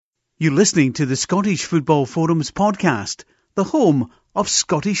You're listening to the Scottish Football Forums podcast, the home of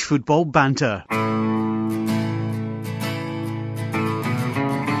Scottish football banter.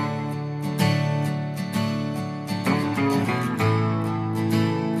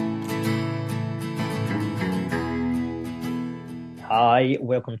 Hi,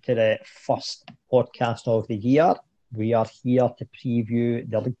 welcome to the first podcast of the year. We are here to preview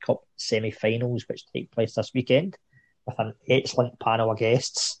the League Cup semi-finals, which take place this weekend, with an excellent panel of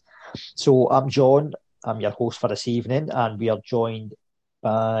guests. So I'm John, I'm your host for this evening, and we are joined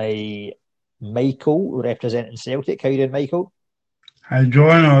by Michael, representing Celtic. How are you doing, Michael? Hi,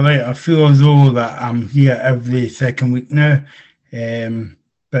 John. All right. I feel as though that I'm here every second week now,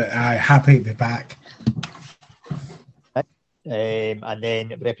 but I'm happy to be back. And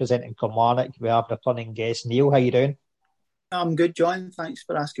then representing Kilmarnock, we have returning guest Neil. How you doing? I'm good, John. Thanks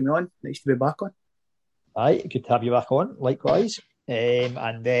for asking me on. Nice to be back on. Aye, good to have you back on, likewise.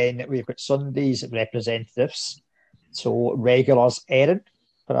 And then we've got Sunday's representatives. So regulars, Erin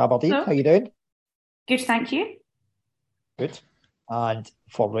for Aberdeen. Hello. How you doing? Good, thank you. Good. And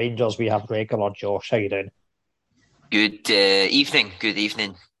for Rangers, we have regular Josh. How you doing? Good evening. Good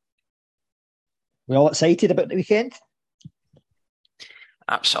evening. We all excited about the weekend?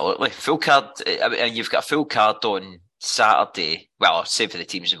 Absolutely. Full card. You've got a full card on Saturday. Well, save for the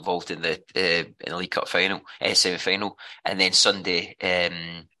teams involved in the League Cup final, semi-final, and then Sunday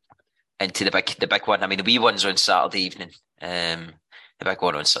into the big one. I mean, the wee one's on Saturday evening. The big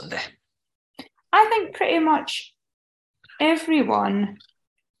one on Sunday. I think pretty much everyone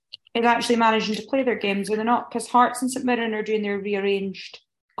is actually managing to play their games, are they not? Because Hearts and St Mirren are doing their rearranged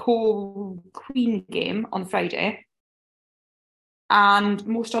Queen game on Friday. And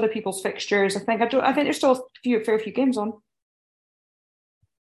most other people's fixtures, I think there's still a fair few games on.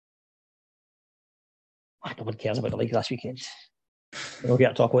 No one cares about the league this weekend. We'll get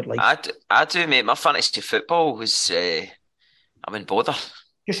to talk about league. I do, mate. My fantasy football was I'm in bother.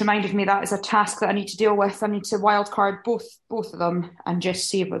 Just reminded me that is a task that I need to deal with. I need to wildcard both of them and just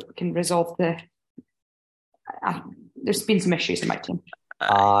see if we can resolve there's been some issues in my team.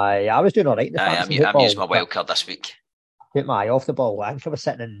 I was doing all right. I'm using my wildcard this week. Get my eye off the ball. I think I was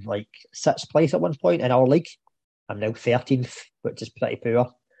sitting in like 6th place at one point in our league. I'm now 13th, which is pretty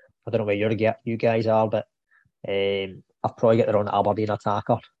poor. I don't know where you guys are, but I've probably got the wrong Aberdeen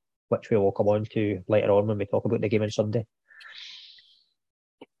attacker, which we will come on to later on when we talk about the game on Sunday.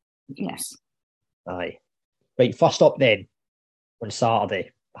 Yes. Aye. Right, first up then, on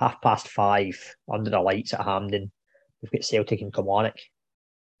Saturday, 5:30, under the lights at Hampden, we've got Celtic and Kilmarnock.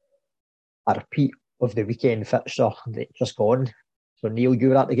 A repeat of the weekend fixture that just gone. So Neil, you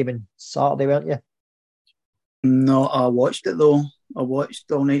were at the game on Saturday, weren't you? No, I watched it though. I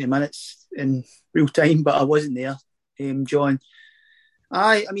watched all 90 minutes in real time, but I wasn't there. John,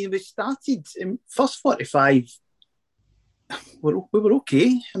 I mean, we started in first 45. We were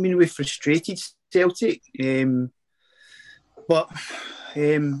okay. I mean, we frustrated Celtic, but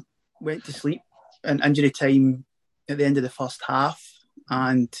went to sleep in injury time at the end of the first half,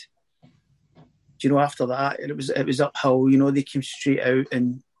 and after that, it was uphill. They came straight out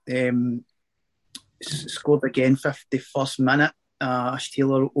and scored again, 51st minute. Ash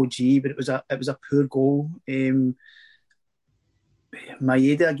Taylor OG, but it was a poor goal.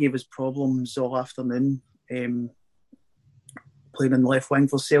 Maeda gave us problems all afternoon. Playing on the left wing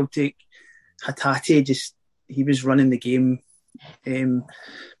for Celtic. Hatate he was running the game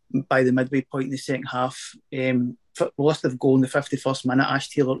by the midway point in the second half. Lost of goal in the 51st minute. Ash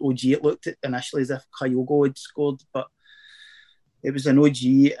Taylor OG. It looked initially as if Kyogo had scored, but it was an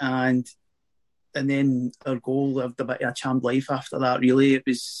OG, and then our goal lived a bit of a charmed life after that. Really, it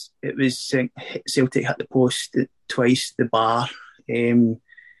was Celtic hit the post twice, the bar, and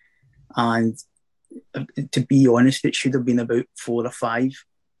to be honest, it should have been about 4 or 5,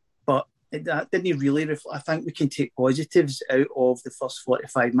 but that didn't really reflect. I think we can take positives out of the first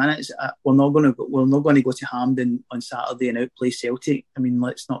 45 minutes. We're not going to go to Hampden on Saturday and outplay Celtic. I mean,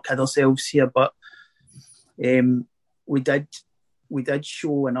 let's not kid ourselves here. But we did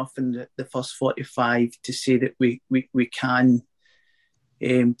show enough in the first 45 to say that we can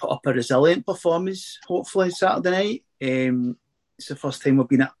put up a resilient performance. Hopefully Saturday night. It's the first time we've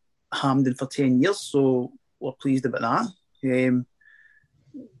been at Hampden for 10 years, so we're pleased about that.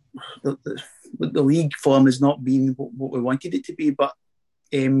 The league form has not been what we wanted it to be, but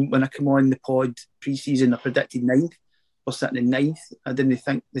when I come on the pod pre-season, I predicted 9th. We're sitting in 9th. I didn't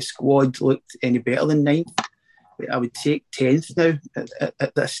think the squad looked any better than 9th. I would take 10th now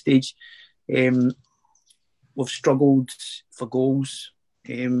at this stage. We've struggled for goals.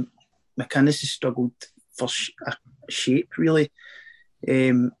 McInnes has struggled for shape, really.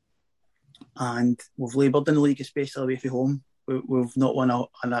 and we've laboured in the league, especially away from home. We've not won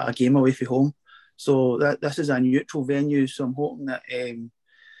a game away from home. So this is a neutral venue, so I'm hoping that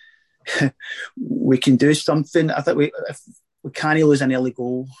we can do something. I think if we can't lose an early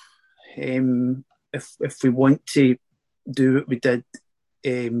goal. If we want to do what we did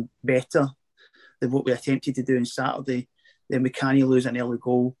better than what we attempted to do on Saturday, then we can't lose an early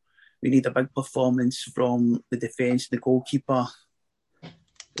goal. We need a big performance from the defence, the goalkeeper,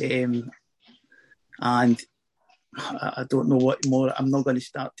 and I don't know what more. I'm not going to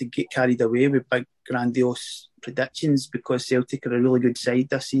start to get carried away with big grandiose predictions, because Celtic are a really good side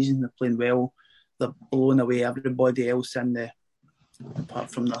this season. They're playing well. They're blowing away everybody else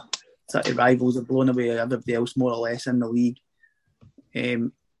apart from the City rivals. They're blowing away everybody else more or less in the league.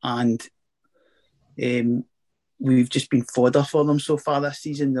 And we've just been fodder for them so far this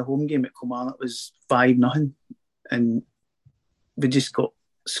season. The home game at Kilmarnock was 5-0, and we just got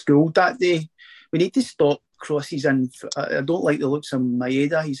schooled that day. We need to stop crosses in. I don't like the looks of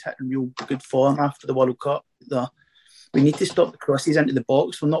Maeda. He's hitting real good form after the World Cup. We need to stop the crosses into the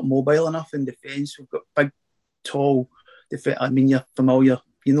box. We're not mobile enough in defence. We've got big, tall defence. I mean, you're familiar.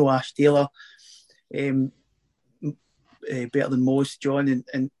 You know Ash Taylor better than most, John.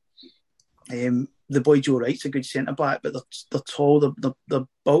 And the boy Joe Wright's a good centre-back, but they're tall. They're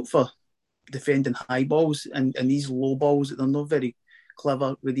built for defending high balls and these low balls. They're not very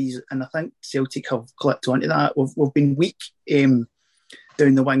clever with these, and I think Celtic have clicked onto that. We've been weak down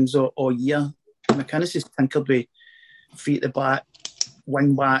the wings all year. McInnes has tinkered with three at the back,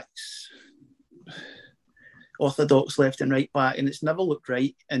 wing backs, orthodox left and right back, and it's never looked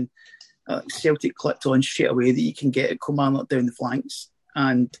right. And Celtic clicked on straight away that you can get at Kilmarnock down the flanks,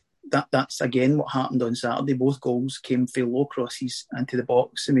 and that's again what happened on Saturday. Both goals came from low crosses into the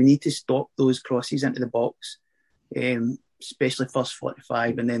box, and we need to stop those crosses into the box. Especially first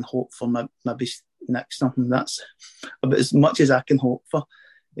 45, and then hope for maybe next something. That's about as much as I can hope for.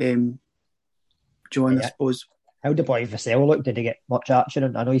 John, I suppose. How did boy Vassell look? Did he get much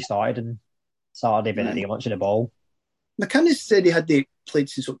action? I know he started on Saturday, but didn't get much of the ball. McInnes said he had played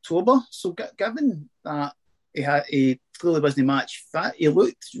since October, so given that he clearly wasn't match fit, he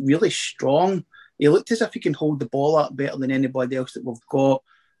looked really strong. He looked as if he can hold the ball up better than anybody else that we've got.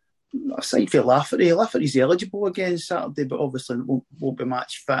 Aside for Lafferty's eligible again Saturday, but obviously won't be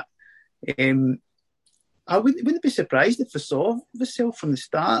match fit. I wouldn't be surprised if I saw Vassell from the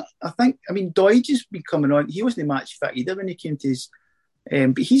start. Doidge has been coming on. He wasn't match fit either when he came to his,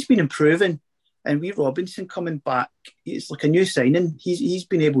 but he's been improving. And with Robinson coming back, it's like a new signing. He's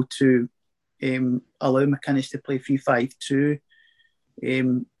been able to allow McInnes to play 3-5-2,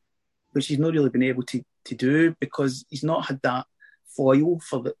 which he's not really been able to do, because he's not had that foil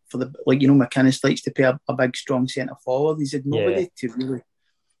for the McInnes likes to play a big strong centre forward. He's had nobody to really.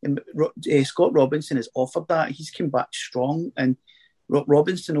 And Scott Robinson has offered that. He's come back strong, and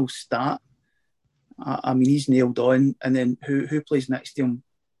Robinson will start. He's nailed on. And then who plays next to him?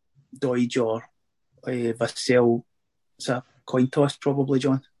 Doidge or Vassell? It's a coin toss, probably,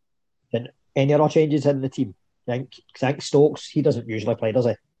 John. And any other changes in the team? I think Stokes, he doesn't usually play, does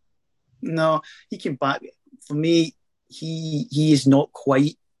he? No, he came back. For me, he is not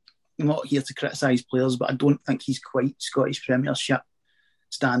quite. I'm not here to criticise players, but I don't think he's quite Scottish Premiership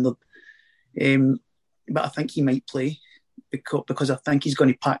standard. But I think he might play because I think he's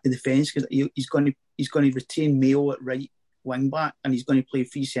going to pack the defence, because he's going to retain Mayo at right wing back, and he's going to play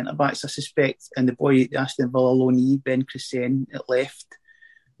three centre backs, I suspect. And the boy Aston Villa loanee Ben Crescent at left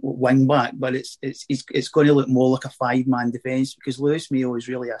wing back, but it's going to look more like a 5-man defence, because Lewis Mayo is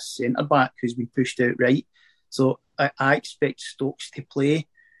really a centre back who's been pushed out right. So I expect Stokes to play.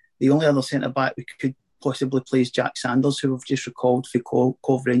 The only other centre back we could possibly play is Jack Sanders, who we've just recalled for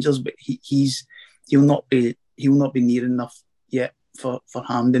Cove Rangers, but he'll not be near enough yet for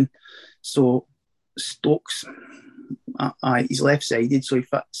Hampden. So Stokes, he's left-sided, so he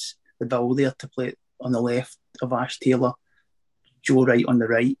fits the bill there to play on the left of Ash Taylor, Joe Wright on the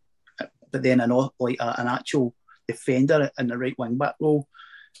right, but then an actual defender in the right wing back role,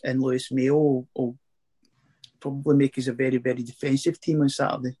 and Lewis Mayo will probably make us a very, very defensive team on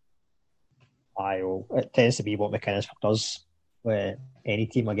Saturday. It tends to be what McInnes does with any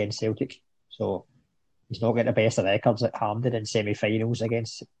team against Celtic. So he's not getting the best of records at Hampden in semi-finals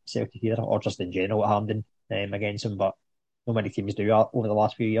against Celtic either, or just in general at Hampden against him, but not many teams do that over the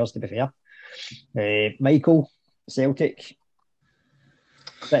last few years, to be fair. Michael, Celtic,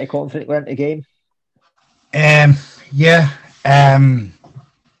 pretty confident going into the game?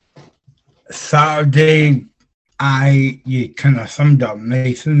 Saturday, you kind of summed up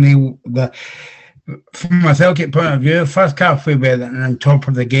nicely. from a Celtic point of view, first half we were on top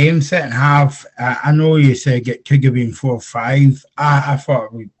of the game. Second half, I know you said it could have been 4-5. I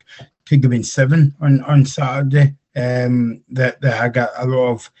thought we could have been 7 on Saturday. That I got a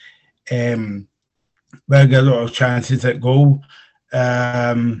lot of chances at goal.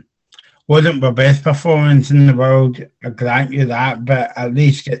 Wasn't my best performance in the world, I grant you that, but at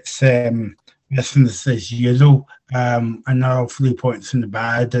least it's business as usual. Another 3 points in the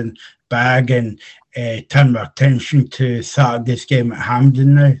bag and turn my attention to Saturday's game at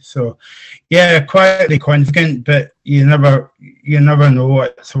Hampden now. So, yeah, quietly confident, but you never know.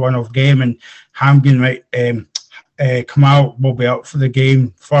 It's a one-off game, and Hampden might come out. Will be up for the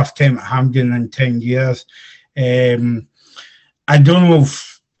game. First time at Hampden in 10 years. I don't know.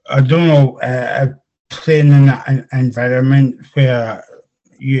 Playing in an environment where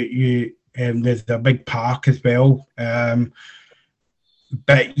you there's a big park as well.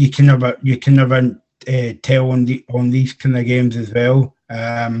 But you can never tell on these kind of games as well.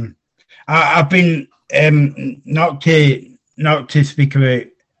 I've been not to speak about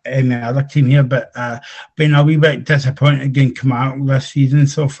any other team here, but been a wee bit disappointed in Kilmarnock this season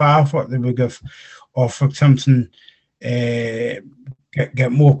so far. I thought they would have offered something, get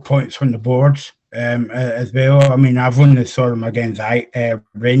more points on the board as well. I mean, I've only saw them against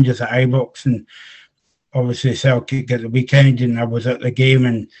Rangers at Ibrox, and obviously Celtic at the weekend, and I was at the game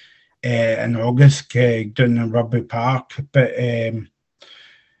in August down in Rugby Park. But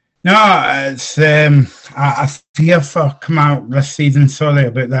no, it's I fear for Kilmarnock this season. Sorry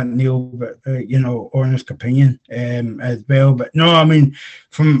about that, Neil, but honest opinion as well. But no, I mean,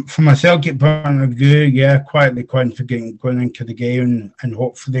 from a Celtic point of view, yeah, quietly confident going into the game, and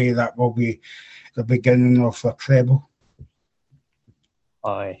hopefully that will be the beginning of a treble.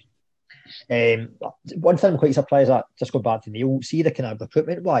 Aye. One thing I'm quite surprised at, just going back to Neil, see the kind of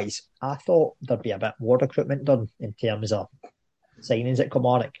recruitment wise, I thought there'd be a bit more recruitment done in terms of signings at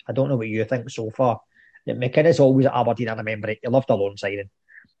Kilmarnock. I don't know what you think so far. McInnes always at Aberdeen, I remember it. He loved a loan signing,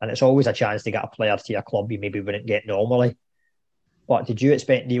 and it's always a chance to get a player to your club you maybe wouldn't get normally. But did you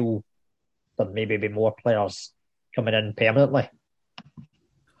expect, Neil, there'd maybe be more players coming in permanently?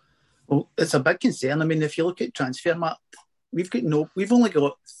 Well, it's a big concern. I mean, if you look at Transfermarkt, we've only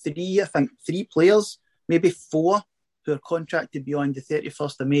got three players, maybe 4, who are contracted beyond the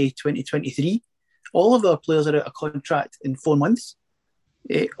 31st of May 2023. All of our players are out of contract in 4 months.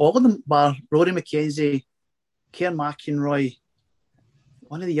 All of them bar Rory McKenzie, Kerr McInroy,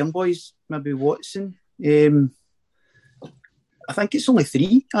 one of the young boys, maybe Watson. I think it's only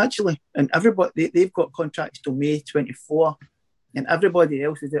 3 actually, and everybody they've got contracts till May 24, and everybody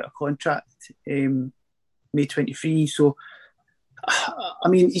else is out of contract May 23. So, I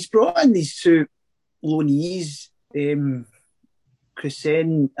mean, he's brought in these 2 loanees,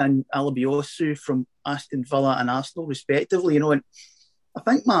 Crescent and Alabiosu from Aston Villa and Arsenal, respectively. And I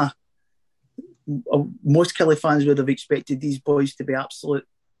think most Kelly fans would have expected these boys to be absolute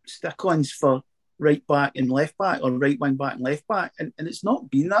stick-ons for right back and left back, or right wing back and left back, and it's not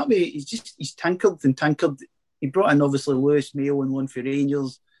been that way. He's tinkered. He brought in obviously Lewis Mayo on loan for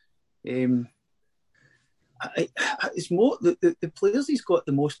Rangers. It's more the players he's got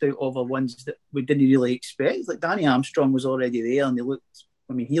the most out of are ones that we didn't really expect. Like Danny Armstrong was already there, and he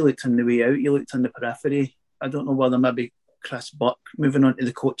looked on the way out. He looked on the periphery. I don't know whether maybe Chris Buck moving on to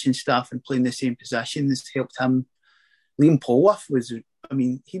the coaching staff and playing the same position has helped him. Liam Polworth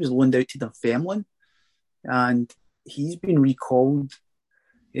he was loaned out to Dunfermline, and he's been recalled.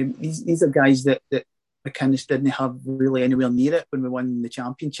 These are guys that McInnes didn't have really anywhere near it when we won the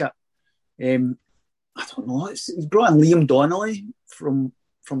championship. I don't know. He's brought in Liam Donnelly from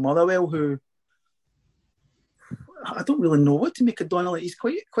Motherwell, who I don't really know what to make of Donnelly. He's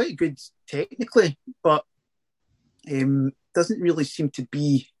quite good technically, but doesn't really seem to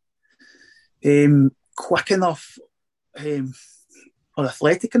be quick enough or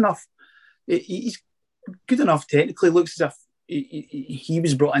athletic enough. He's good enough technically. Looks as if he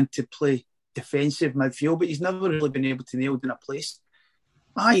was brought in to play defensive midfield, but he's never really been able to nail down a place.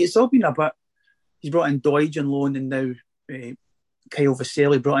 It's all been a bit. He's brought in Doidge on loan, and now Kyle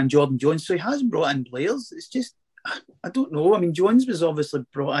Vaselli brought in Jordan Jones. So he has brought in players. It's just, I don't know. I mean, Jones was obviously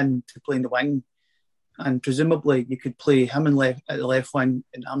brought in to play in the wing, and presumably you could play him at the left wing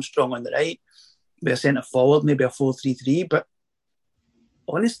and Armstrong on the right, with a centre forward, maybe a 4-3-3. But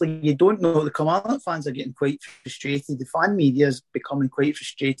honestly, you don't know. The Kilmarnock fans are getting quite frustrated. The fan media is becoming quite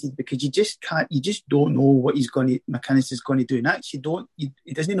frustrated because you just don't know what McInnes is going to do next. He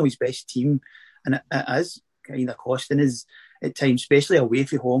doesn't know his best team. And it is kind of costing us at times, especially away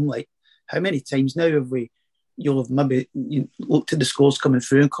from home. Like, how many times now have we, you'll have maybe looked at the scores coming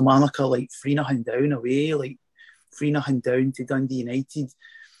through, and Kilmarnock are like 3-0 down away, like 3-0 down to Dundee United,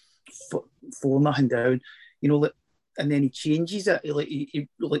 4-0 down. You know, like, and then he changes it,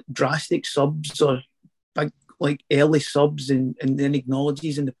 like drastic subs or big like early subs, and then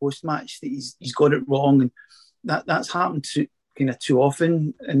acknowledges in the post match that he's got it wrong, and that's happened too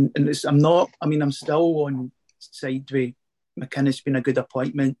often. And I'm still on side with McInnes being a good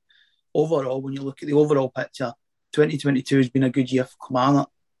appointment. Overall, when you look at the overall picture, 2022 has been a good year for Kilmarnock.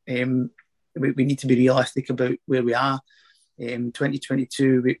 We need to be realistic about where we are.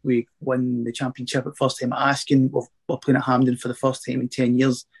 2022, we won the championship at first time at Askin. We're playing at Hampden for the first time in 10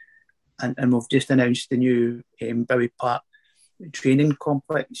 years. And we've just announced the new Bowie Park training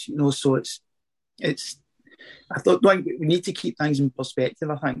complex. You know, so it's. I thought we need to keep things in perspective.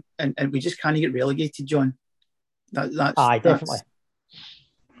 I think, and we just can't get relegated, John. Definitely.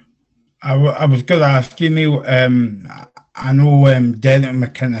 I was going to ask you, Neil. I know Derek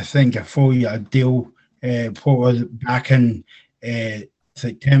McInnes signed a 4-year deal. What was it, back in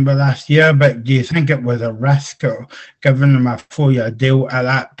September last year? But do you think it was a risk of giving him a 4-year deal at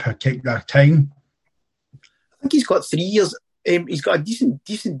that particular time? I think he's got 3 years. He's got a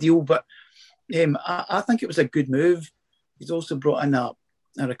decent deal, but I think it was a good move. He's also brought in a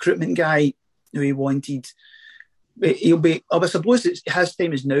recruitment guy who he wanted. He'll be. I suppose his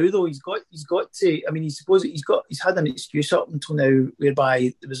time is now, though. He's got to. I mean, he's had an excuse up until now,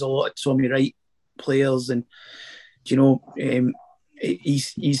 whereby there was a lot of Tommy Wright players, and you know,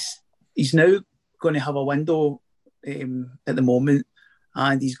 he's now going to have a window at the moment,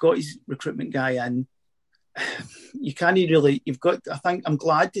 and he's got his recruitment guy in. You can't really. You've got. I think I'm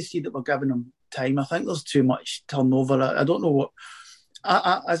glad to see that we're giving him time. I think there's too much turnover. I don't know what.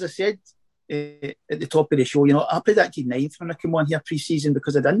 As I said at the top of the show, you know, I predicted 9th when I came on here pre-season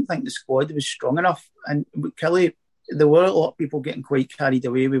because I didn't think the squad was strong enough. And Kelly, there were a lot of people getting quite carried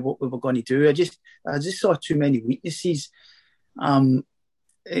away with what we were going to do. I just saw too many weaknesses.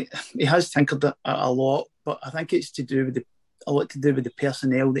 He has tinkered a lot, but I think it's a lot to do with the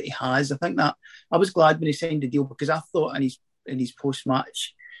personnel that he has. I think that I was glad when he signed the deal because I thought in his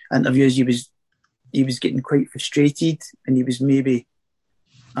post-match interviews he was getting quite frustrated, and he was maybe,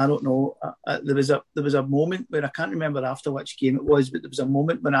 I don't know. There was a moment where I can't remember after which game it was, but there was a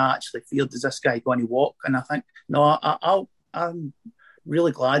moment when I actually feared, is this guy going to walk? And I think no, I'm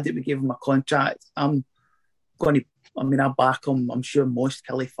really glad that we gave him a contract. I back him. I'm sure most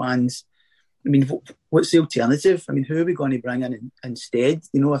Kelly fans. I mean, what's the alternative? I mean, who are we going to bring in instead?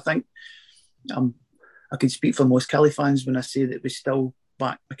 You know, I think I can speak for most Kelly fans when I say that we still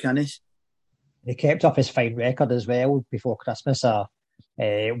back McInnes. He kept up his fine record as well before Christmas.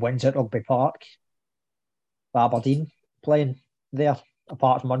 Wins at Rugby Park, Aberdeen playing there.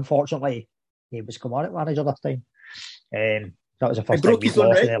 Apart from, unfortunately, he was Kilmarnock manager this time. That was the first time we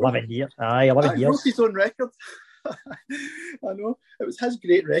lost in 11 years. 11 years. Broke his own record. I know. It was his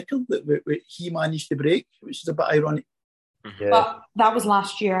great record that he managed to break, which is a bit ironic. Yeah. But that was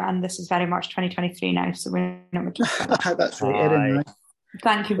last year, and this is very much 2023 now, so we're not That's right, Erin. Right.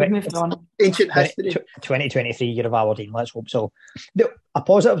 Thank you, we've moved on. Ancient history. 2023 year of Aberdeen, let's hope so. A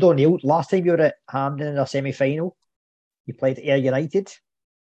positive though, Neil, last time you were at Hampden in a semi-final, you played at Ayr United,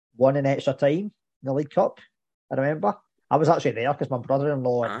 won in extra time in the League Cup, I remember. I was actually there because my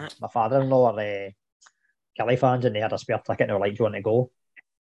brother-in-law and my father-in-law are Kelly fans, and they had a spare ticket and they were like, do you want to go?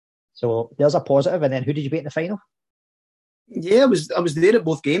 So there's a positive. And then who did you beat in the final? Yeah, I was there at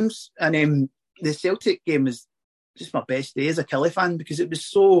both games, and the Celtic game was just my best day as a Kelly fan because it was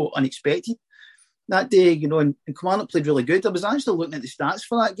so unexpected that day, you know, and Kilmarnock played really good. I was actually looking at the stats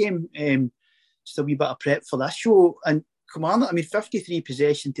for that game, just a wee bit of prep for this show, and Kilmarnock, 53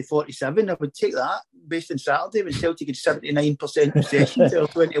 possession to 47, I would take that based on Saturday when Celtic had 79% possession to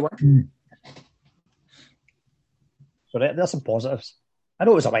 21. So there's some positives. I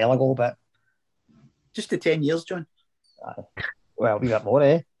know it was a while ago, but just the 10 years, John. Well, we got more,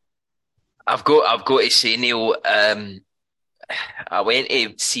 eh? I've got to say, Neil, I went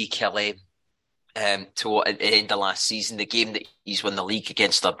to see Kelly at the end of last season, the game that he's won the league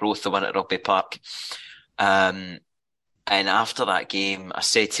against Arbroath, the one at Rugby Park. And after that game, I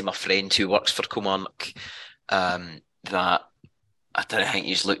said to my friend who works for Kilmarnock that I don't think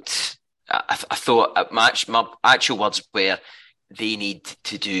he's looked. I thought my actual words were they need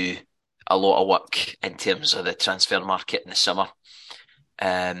to do a lot of work in terms of the transfer market in the summer.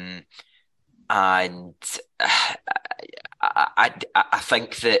 And I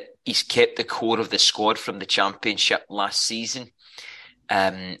think that he's kept the core of the squad from the Championship last season.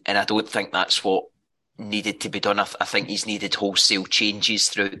 And I don't think that's what needed to be done. I think he's needed wholesale changes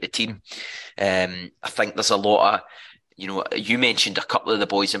throughout the team. I think there's a lot of, you mentioned a couple of the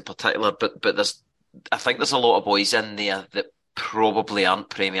boys in particular, but I think there's a lot of boys in there that probably aren't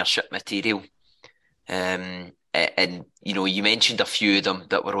Premiership material. And you mentioned a few of them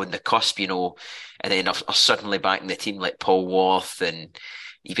that were on the cusp, and then are suddenly back in the team, like Paul Worth and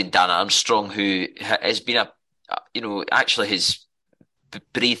even Dan Armstrong, who has been actually has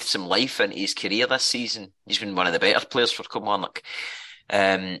breathed some life into his career this season. He's been one of the better players for Kilmarnock.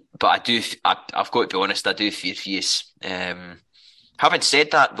 But I've got to be honest, I do fear for yous. Having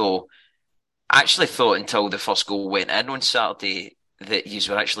said that, though, I actually thought until the first goal went in on Saturday that yous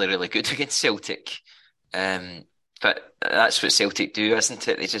were actually really good against Celtic. But that's what Celtic do, isn't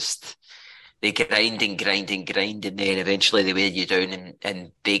it? They grind and grind and grind, and then eventually they wear you down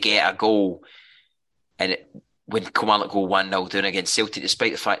and they get a goal. And when Kilmarnock go 1-0 down against Celtic,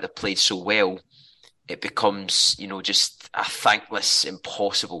 despite the fact they played so well, it becomes, just a thankless,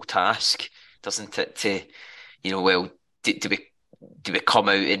 impossible task, doesn't it? Do we come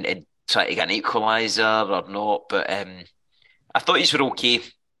out and try to get an equaliser or not? But I thought these were okay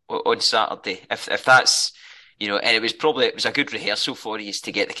on Saturday. If that's, and it was a good rehearsal for you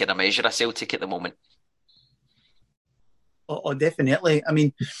to get the kind of measure of Celtic at the moment. Oh, definitely. I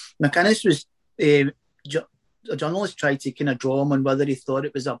mean, McInnes was a journalist tried to kind of draw him on whether he thought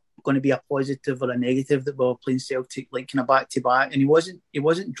it was going to be a positive or a negative that we were playing Celtic like kind of back to back, and he wasn't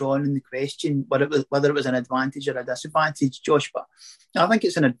drawn in the question whether it was an advantage or a disadvantage, Josh. But I think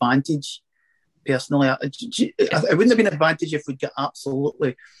it's an advantage. Personally, it wouldn't have been an advantage if we'd got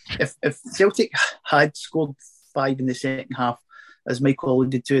absolutely. If Celtic had scored 5 in the second half, as Michael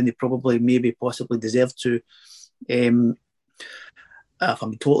alluded to, and they probably, maybe, possibly deserved to. If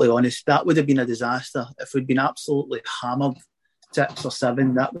I'm totally honest, that would have been a disaster. If we'd been absolutely hammered 6 or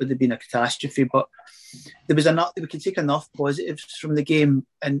 7, that would have been a catastrophe. But there was enough. We could take enough positives from the game,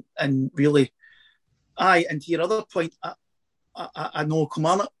 and really, and to your other point, I know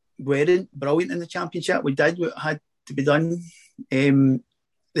Kilmarnock weren't brilliant in the Championship. We did what had to be done. I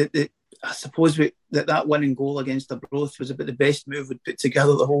suppose that winning goal against Arbroath was about the best move we'd put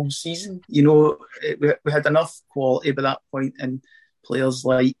together the whole season. We had enough quality by that point, and players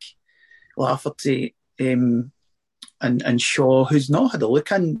like Lafferty and Shaw, who's not had a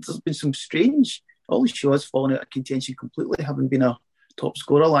look in. There's been some strange. Ollie Shaw's fallen out of contention completely, having been a top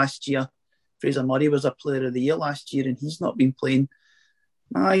scorer last year. Fraser Murray was a Player of the Year last year, and he's not been playing.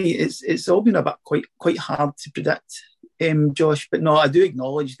 It's all been a bit quite hard to predict, Josh. But no, I do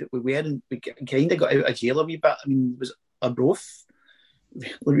acknowledge that we kind of got out of jail a wee bit. I mean, it was Arbroath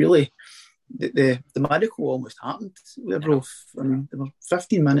really. The miracle almost happened with Arbroath. I mean, they were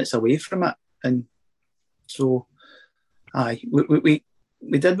 15 minutes away from it, and so we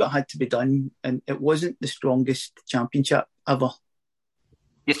did what had to be done, and it wasn't the strongest Championship ever.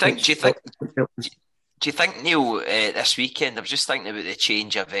 Do you think, Neil, this weekend, I was just thinking about the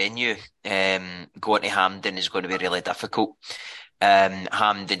change of venue. Going to Hampden is going to be really difficult.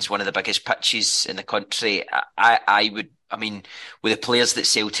 Hampden's one of the biggest pitches in the country. I mean, with the players that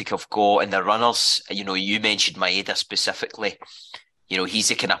Celtic have got and the runners, you mentioned Maeda specifically. He's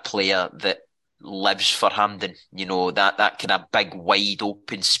the kind of player that lives for Hampden. That kind of big, wide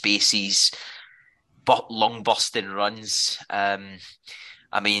open spaces, but long busting runs.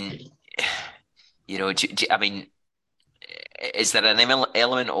 I mean, is there an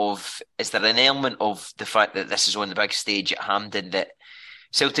element of the fact that this is on the big stage at Hampden that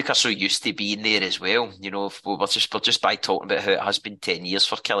Celtic are so used to being there as well? We're just by talking about how it has been 10 years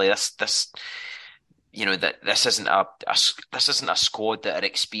for Kelly. This isn't a squad that are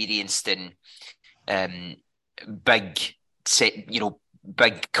experienced in big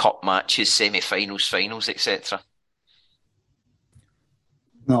cup matches, semi-finals, finals, etc.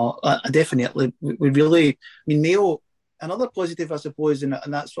 No, definitely. We really, Mayo, another positive, I suppose, and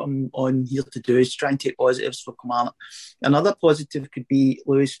that's what I'm on here to do, is try and take positives for Kilmarnock. Another positive could be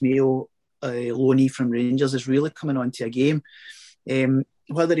Lewis Mayo, loanee from Rangers, is really coming onto a game.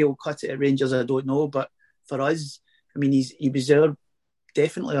 Whether he'll cut it at Rangers, I don't know, but for us, he was there,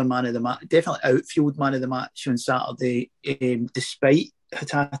 definitely our man of the match, definitely outfield man of the match on Saturday, despite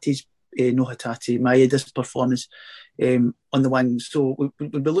Maeda's performance on the wing. So we'll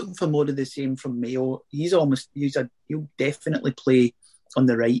be looking for more of the same from Mayo. He'll definitely play on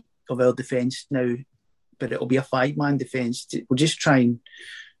the right of our defence now, but it'll be a 5-man defence. We'll just try and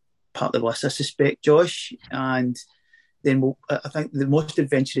part the list, I suspect, Josh, and then I think the most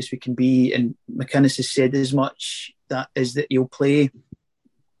adventurous we can be, and McInnes has said as much, that is that he'll play,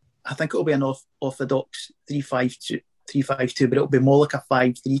 I think it'll be an orthodox 3-5-2, 3-5-2, but it'll be more like a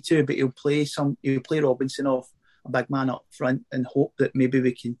 5-3-2. But he'll play Robinson off a big man up front and hope that maybe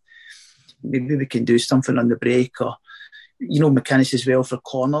we can do something on the break, or McInnes as well for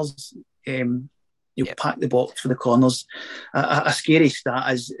corners. You'll pack the box for the corners. A scary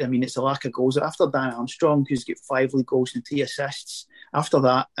stat is, it's a lack of goals. After Dan Armstrong, who's got 5 league goals and 3 assists, after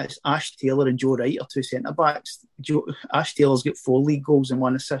that, it's Ash Taylor and Joe Wright are 2 centre-backs. Ash Taylor's got 4 league goals and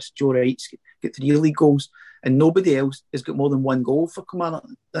 1 assist. Joe Wright's got 3 league goals. And nobody else has got more than 1 goal for Kilmarnock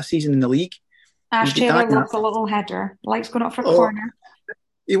this season in the league. Ash Taylor loves a little header. Likes going up for a corner.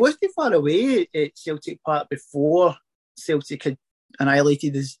 He wasn't far away at Celtic Park before Celtic had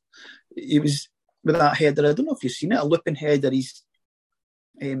annihilated his... He was with that header. I don't know if you've seen it, a looping header. He's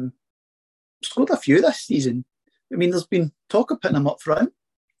scored a few this season. There's been talk of putting him up front.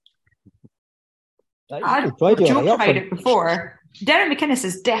 Joe tried it before. Derek McInnes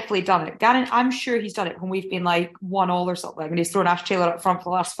has definitely done it. Gannon, I'm sure he's done it when we've been like 1-1 or something, and he's thrown Ash Taylor up front for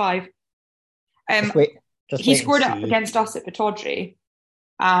the last 5. He scored it against us at Pittodrie,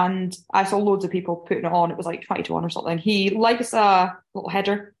 and I saw loads of people putting it on. It was like 20-1 or something. He likes a little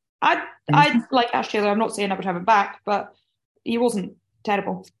header. I like Ash Taylor. I'm not saying I would have him back, but he wasn't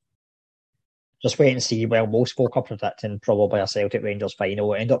terrible. Just wait and see. Well, most folk are predicting probably a Celtic Rangers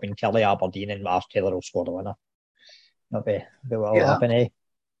final. It'll end up being Kelly Aberdeen, and Ash Taylor will score the winner. That'll be what will happen, eh?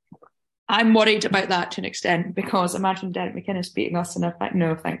 I'm worried about that to an extent, because imagine Derek McInnes beating us and I'm like,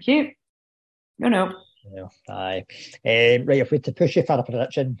 no, thank you. No. Aye. Right, if we're to push you for a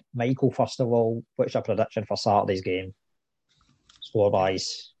prediction, Michael, first of all, what's your prediction for Saturday's game?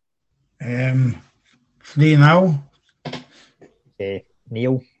 Score-wise. 3-0. Okay.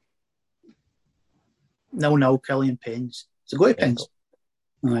 Neil? 0-0, Killian Paynes. Is it going to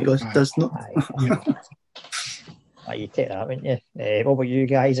Paynes? Does not. You take that, wouldn't you? What about you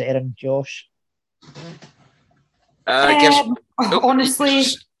guys, Aaron, Josh? Honestly,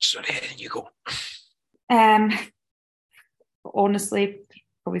 sorry, you go. Honestly,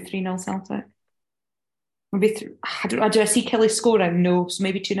 probably 3-0 Celtic. Maybe do I see Kelly scoring? No, so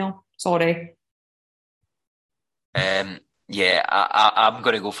maybe 2-0. Sorry. Yeah, I'm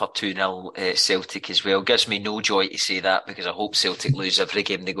going to go for 2-0 Celtic as well. Gives me no joy to say that, because I hope Celtic lose every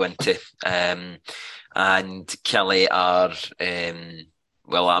game they go into. And Kelly are, I'm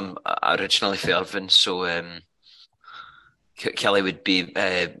originally for Irvine, so Kelly would be,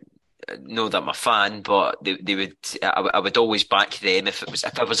 know that I'm a fan, but they would, I would always back them. If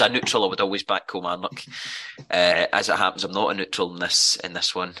I was a neutral, I would always back Kilmarnock. As it happens, I'm not a neutral in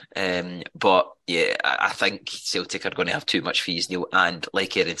this one. But yeah, I think Celtic are going to have too much fees, Neil. And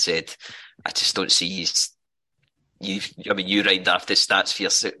like Aaron said, I just don't see you rhymed off the stats for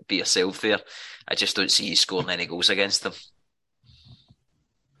yourself there. I just don't see you scoring any goals against them.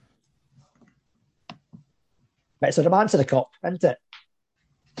 It's a romance of the cup, isn't it?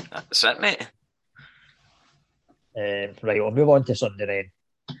 That's it, mate. Right, we'll move on to Sunday then.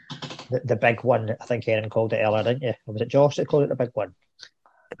 The big one, I think Aaron called it earlier, didn't you? Or was it Josh that called it the big one?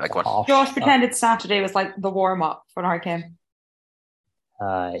 The big one. Josh pretended Saturday was like the warm-up for our game.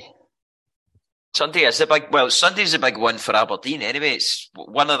 Aye. Sunday's the big one for Aberdeen anyway. It's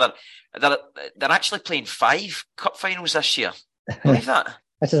one of they're actually playing 5 cup finals this year. Believe that?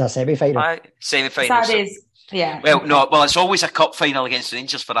 This is a semi-final. Semi-final. Saturdays, yeah. Well, it's always a cup final against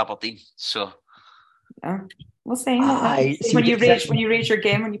Rangers for Aberdeen. So, we'll see. When you raise your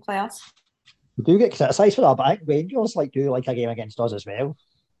game when you play us, we do get criticised for that, but I think Rangers do like a game against us as well.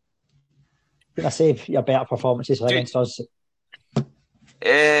 Can I say your better performances against us?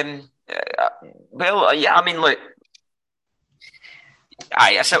 Yeah. I mean, look.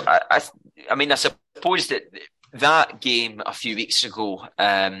 I suppose that game a few weeks ago,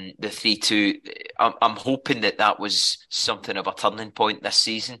 the 3-2. I'm hoping that was something of a turning point this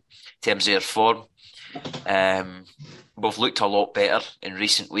season in terms of their form. We've looked a lot better in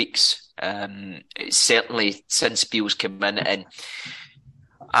recent weeks. Certainly since Beale's come in, and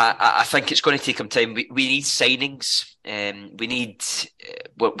I think it's going to take him time. We need signings.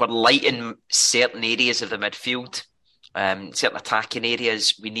 We're light in certain areas of the midfield, certain attacking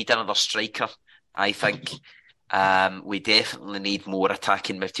areas. We need another striker, I think. We definitely need more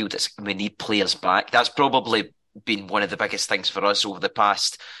attacking midfield. We need players back. That's probably been one of the biggest things for us over the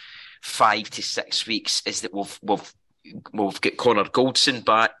past 5 to 6 weeks, is that we've got Connor Goldson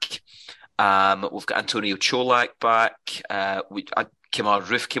back. We've got Antonio Cholak back. Kemar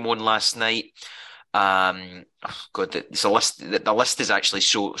Roof came on last night. It's a list. The list is actually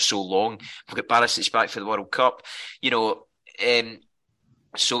so long. We've got Barisic back for the World Cup.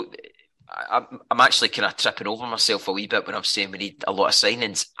 So I'm actually kind of tripping over myself a wee bit when I'm saying we need a lot of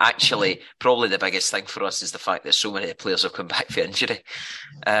signings. Actually, probably the biggest thing for us is the fact that so many players have come back for injury.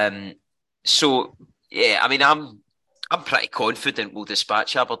 So yeah, I mean, I'm pretty confident we'll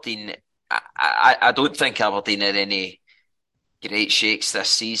dispatch Aberdeen. I don't think Aberdeen are any great shakes this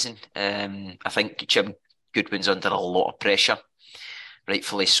season. I think Jim Goodwin's under a lot of pressure,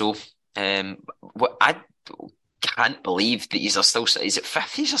 rightfully so. What I can't believe that he's still. Is it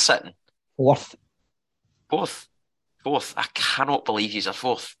fifth? He's sitting Fourth. I cannot believe he's a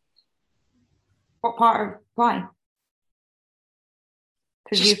fourth. What part of why?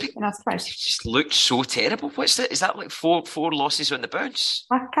 Because you've been asked twice. It just looked so terrible. What's that? Is that like four losses on the bounce?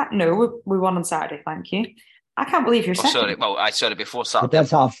 I can't. No, we won on Saturday. Thank you. I can't believe you're second. Sorry. Well, sorry. Before We Saturday, did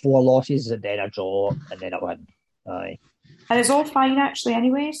have 4 losses and then a draw and then a win. Aye. And it's all fine actually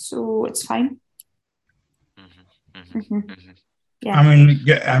anyway, so it's fine. Yeah. I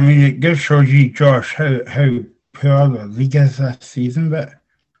mean, it just shows you, Josh, how poor the league is this season. But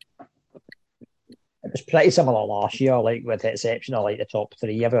it was pretty similar last year, like with the exception of like the top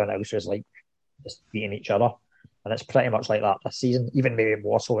 3. Everyone else was like just beating each other, and it's pretty much like that this season. Even maybe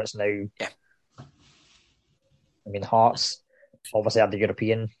more so. It's now. Yeah. I mean, Hearts obviously had the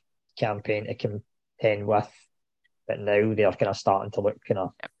European campaign to contend with, but now they're kind of starting to look kind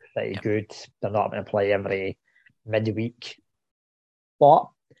of pretty good. They're not going to play every midweek. But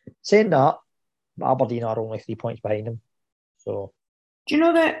saying that, Aberdeen are only 3 points behind them. So, do you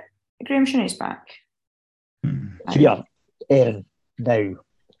know that Graham Shinney's back? Here, Aaron, now,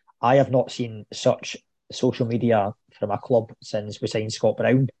 I have not seen such social media from a club since we signed Scott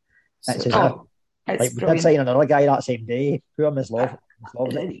Brown. It's as if, like, we did sign another guy that same day. Who am I?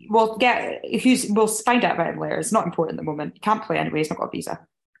 We'll find out about him later. It's not important at the moment. He can't play anyway. He's not got a visa.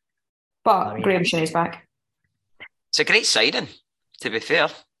 But Graham Shinney's back. It's a great signing, to be fair.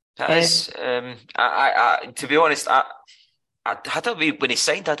 That is. To be honest, I had a wee, when he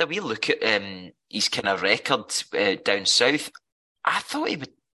signed, I had a wee look at his kind of record down south. I thought he would.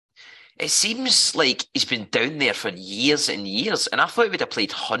 It seems like he's been down there for years and years, and I thought he would have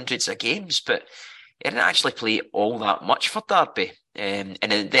played hundreds of games, but he didn't actually play all that much for Derby. And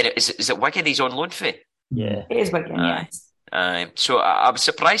then is it Wigan he's on loan for? Yeah, it is Wigan. Yes. So I was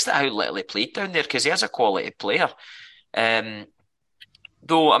surprised at how little he played down there because he is a quality player.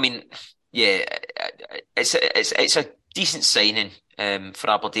 Though I mean, yeah, it's a decent signing for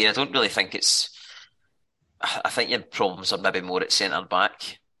Aberdeen. I don't really think it's. I think your problems are maybe more at centre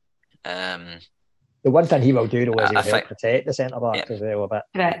back. The one thing he will do though is he will protect the centre back as well a bit.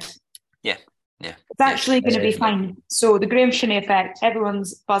 Correct. Yeah. It's actually going to be fine. So the Graham Shinney effect,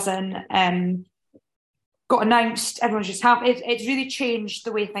 everyone's buzzing. Got announced. Everyone's just happy. It's really changed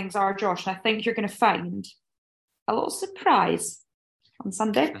the way things are, Josh. And I think you're going to find a little surprise on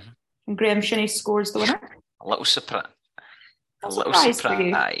Sunday, and Graham Shinney scores the winner. A little surprise. A little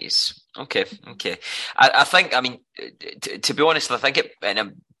surprise. Okay. I think. I mean, to be honest, I think it.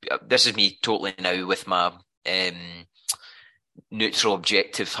 And this is me totally now with my neutral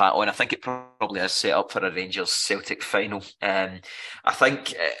objective hat on. I think it probably is set up for a Rangers Celtic final. I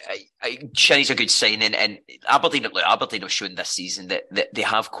think Shinney's a good signing, and Aberdeen have shown this season that they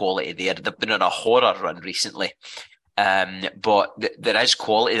have quality there. They've been on a horror run recently, but there is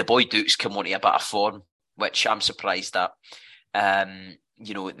quality. The boy Duke's come onto a bit of form, which I'm surprised at.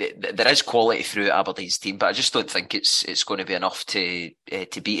 There is quality through Aberdeen's team, but I just don't think it's going to be enough to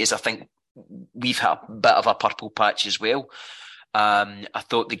beat us. I think we've had a bit of a purple patch as well. I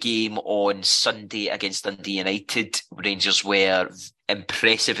thought the game on Sunday against Dundee United, Rangers were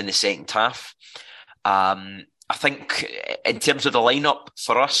impressive in the second half. I think in terms of the lineup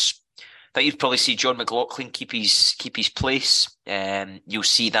for us, I think you'd probably see John McLaughlin keep his place. You'll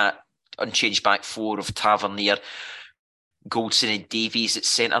see that unchanged back 4 of Tavernier, Goldson and Davies at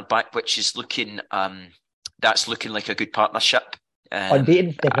centre back, which is looking like a good partnership.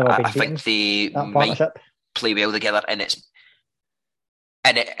 Unbeaten. I think they might play well together, and it's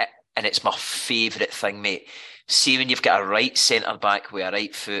my favourite thing, mate. See when you've got a right centre back with a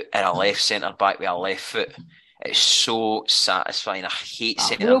right foot and a left centre back with a left foot. It's so satisfying. I hate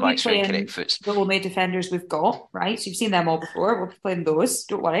centre backs with incorrect foots. The only defenders we've got, right? So you've seen them all before. We'll be playing those.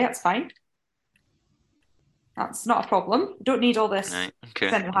 Don't worry, that's fine. That's not a problem. Don't need all this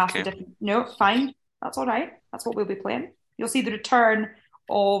centre half of different. No, fine. That's all right. That's what we'll be playing. You'll see the return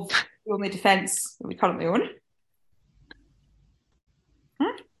of the only defence that we currently own.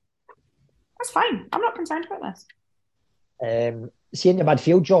 That's fine. I'm not concerned about this. Seeing the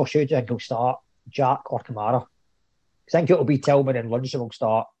midfield, Josh, who do you think will start, Jack or Kamara? I think it'll be Tillman and Lundstrom will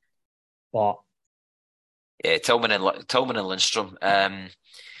start, but yeah, Tillman and Lundstrom.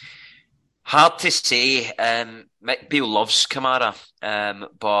 Hard to say. Mick Beale loves Kamara,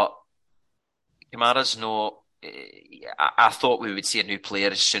 but Kamara's not. I thought we would see a new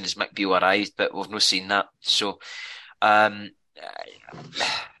player as soon as Mick Beale arrived, but we've not seen that. So, um,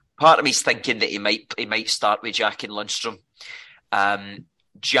 part of me's thinking that he might start with Jack and Lundstram.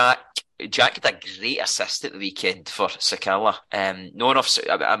 Jack had a great assist at the weekend for Sakala. No one else.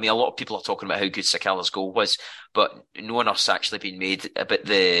 I mean, a lot of people are talking about how good Sakala's goal was, but no one else actually been made about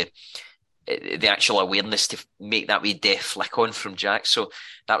the actual awareness to make that wee deft flick on from Jack. So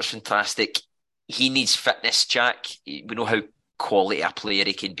that was fantastic. He needs fitness, Jack. We know how quality a player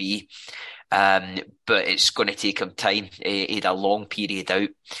he can be, but it's going to take him time. He had a long period out,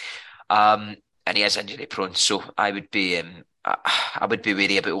 and he is injury prone. So I would be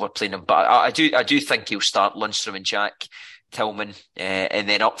wary about overplaying him. But I do think he'll start Lundstram and Jack Tillman, and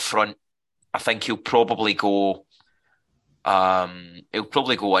then up front, I think he'll probably go. He'll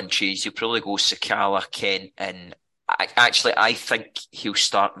probably go unchanged. He'll probably go Sakala, Kent, and I think he'll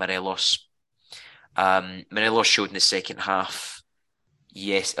start Morelos. Morelos showed in the second half,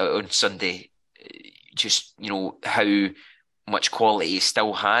 yes, on Sunday, just how much quality he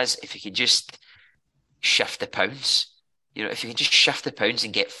still has. If he can just shift the pounds, if he can just shift the pounds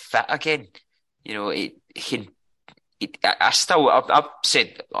and get fit again, it can. I've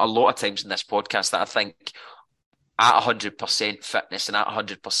said a lot of times in this podcast that I think at 100% fitness and at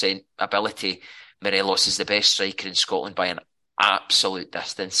 100% ability, Morelos is the best striker in Scotland by an absolute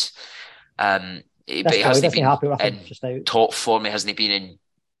distance. But he hasn't been in top form. He hasn't been in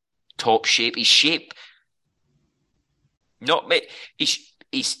top shape. His shape,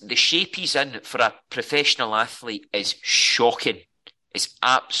 he's the shape he's in for a professional athlete is shocking. It's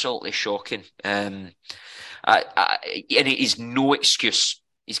absolutely shocking. And it is no excuse.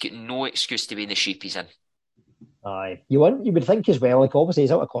 He's got no excuse to be in the shape he's in. Aye, you would think as well. Like obviously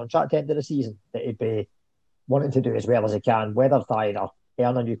he's out of contract at the end of the season, that he'd be wanting to do as well as he can, whether to either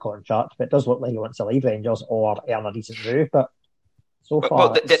earn a new contract, but it does look like he wants to leave Rangers, or earn a decent move. But so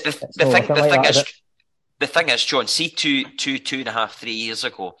far, the thing is, John. See, 2.5, 3 years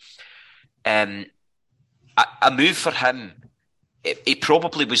ago, a move for him, he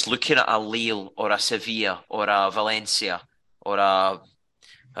probably was looking at a Lille or a Sevilla or a Valencia or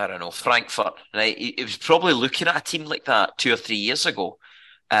I don't know, Frankfurt, right? He was probably looking at a team like that 2 or 3 years ago.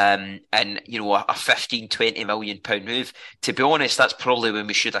 And a 15, 20 million pound move. To be honest, that's probably when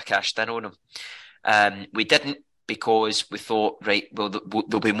we should have cashed in on him. We didn't, because we thought, right, well,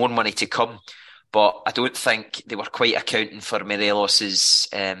 there'll be more money to come. But I don't think they were quite accounting for Morelos'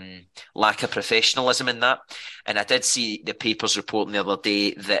 lack of professionalism in that. And I did see the papers reporting the other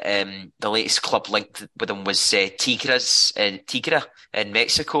day that the latest club linked with him was Tigre in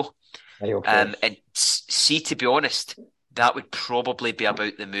Mexico. And see, to be honest, that would probably be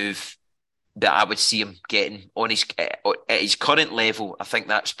about the move that I would see him getting on at his current level. I think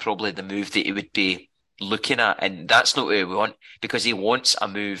that's probably the move that he would be looking at, and that's not what we want, because he wants a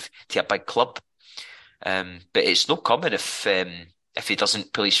move to a big club. But it's not coming if he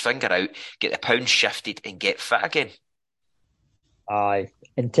doesn't pull his finger out, get the pound shifted, and get fit again. Aye,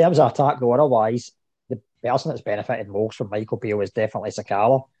 in terms of attack or otherwise, the person that's benefited most from Michael Beale is definitely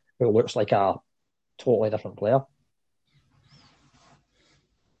Sakala, who looks like a totally different player.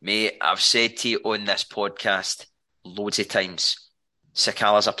 Mate, I've said to you on this podcast loads of times,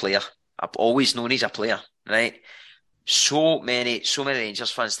 Sakala's a player. I've always known he's a player, right? So many Rangers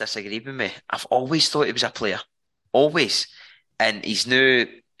fans disagree with me. I've always thought he was a player. Always. And he's now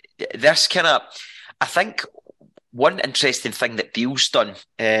this kind of, I think one interesting thing that Beale's done,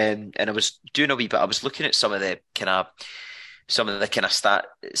 and I was doing a wee bit, I was looking at some of the kind of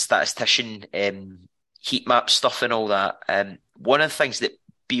statistician heat map stuff and all that. One of the things that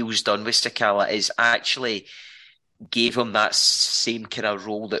Beale's done with Sakala is actually gave him that same kind of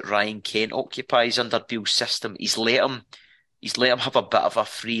role that Ryan Kent occupies under Beale's system. He's let him have a bit of a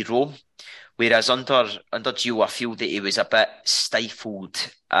free roam, whereas under Gio, I feel that he was a bit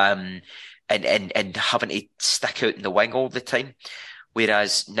stifled and having to stick out in the wing all the time.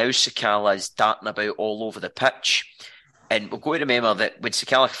 Whereas now Sakala is darting about all over the pitch. And we've got to remember that when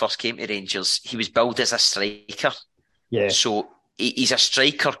Sakala first came to Rangers, he was billed as a striker. Yeah. So he's a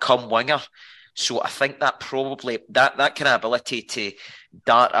striker come winger. So I think that probably that kind of ability to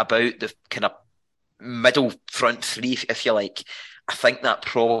dart about the kind of middle front three, if you like, I think that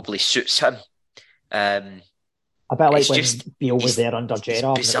probably suits him. A bit like when Beale was there under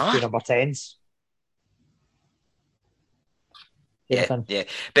Gerrard, the number 10s. Yeah.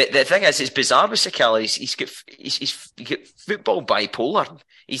 But the thing is, it's bizarre with Sakala. He's got football bipolar.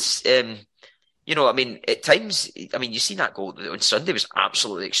 You know, I mean, at times, I mean, you've seen that goal on Sunday was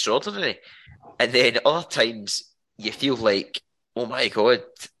absolutely extraordinary. And then other times you feel like, oh my God,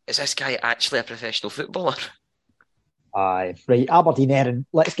 is this guy actually a professional footballer? Aye, right. Aberdeen, Erin,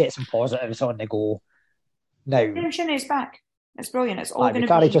 let's get some positives on the go. Now, Graham Shinney's back. It's brilliant. It's all we going to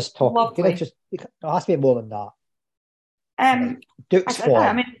can't be just talk. lovely. It has to be more than that. Duke's I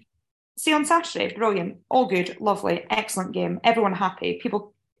form. mean, see on Saturday, brilliant, all good, lovely, excellent game. Everyone happy.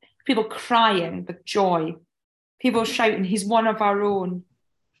 People crying with joy. People shouting, "He's one of our own."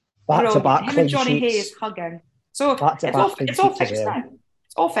 Back to back Him clean and Johnny sheets. Hayes hugging. So it's all fixed now.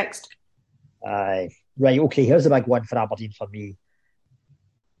 It's all fixed. Aye. Right, okay, here's the big one for Aberdeen for me.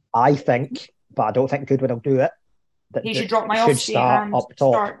 I think, but I don't think Goodwin will do it, that He Duke should drop my should start up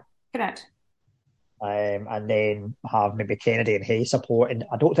top. Correct. And then have maybe Kennedy and Hayes supporting.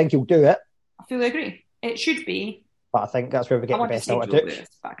 I don't think he'll do it. I fully agree. It should be. But I think that's where we get the best out of Duke. Lewis,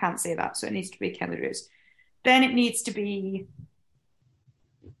 but I can't say that, so it needs to be Kelly Lewis. Then it needs to be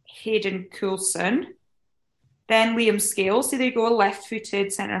Hayden Coulson. Then Liam Scales. So they go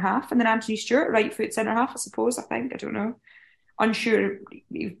left-footed centre half, and then Anthony Stewart, right-foot centre half. I suppose. I don't know. Unsure.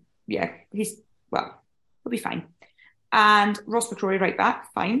 Yeah, he'll be fine. And Ross McCrory right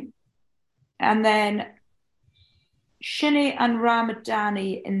back, fine. And then Shinnie and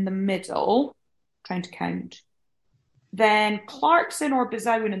Ramadani in the middle, trying to count. Then Clarkson or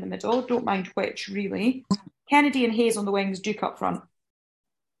Bizaoun in the middle, don't mind which, really. Kennedy and Hayes on the wings, Duke up front.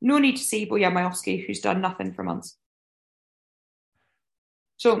 No need to see Bojan Majowski, who's done nothing for months.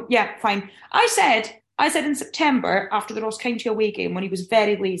 So, yeah, fine. I said in September, after the Ross County away game, when he was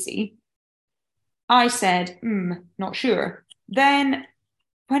very lazy, I said, not sure. Then,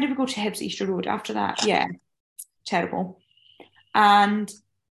 when did we go to Hibs Easter Road after that? Yeah, terrible. And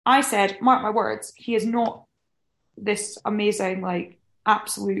I said, mark my words, he is not this amazing, like,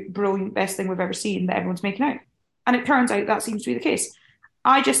 absolute brilliant best thing we've ever seen that everyone's making out. And it turns out that seems to be the case.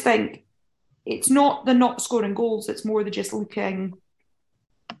 I just think it's not the not scoring goals, it's more the just looking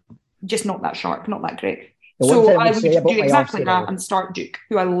just not that sharp, not that great. So I would do exactly that and start Duke,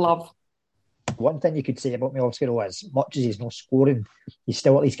 who I love. One thing you could say about Majowski is, much as he's not scoring, he's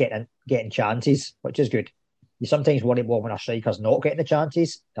still at least getting chances, which is good. You sometimes worry more when a striker's not getting the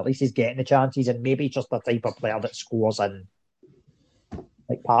chances. At least he's getting the chances, and maybe just the type of player that scores in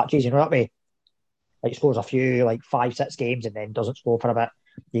like patches, you know what I mean? Like scores a few, like 5-6 games and then doesn't score for a bit.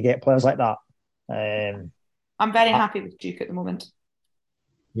 You get players like that. I'm very happy with Duke at the moment.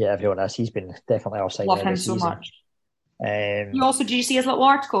 Yeah, everyone is. He's been definitely offside. Love him so much. Did you see his little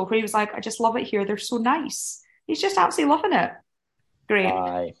article where he was like, I just love it here. They're so nice. He's just absolutely loving it.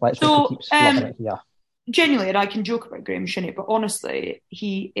 Great. Let's hope he keeps loving it here. Genuinely, and I can joke about Graham Shinney, but honestly,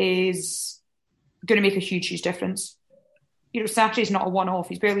 he is going to make a huge, huge difference. You know, Saturday's not a one-off.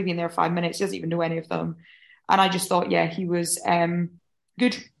 He's barely been there 5 minutes. He doesn't even know any of them. And I just thought, yeah, he was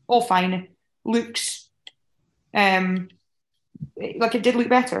good, all fine. Looks like it did look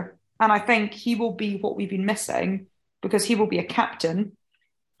better. And I think he will be what we've been missing, because he will be a captain,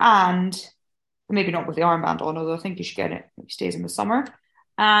 and maybe not with the armband on, although I think he should get it if he stays in the summer.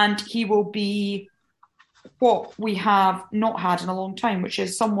 And he will be what we have not had in a long time, which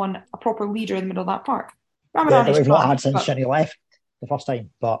is a proper leader in the middle of that park. We've not had since Shinnie left the first time,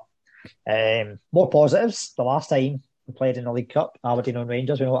 but more positives. The last time we played in the League Cup, Aberdeen on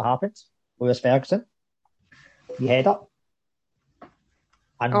Rangers, we know what happened. Lewis Ferguson, he head up.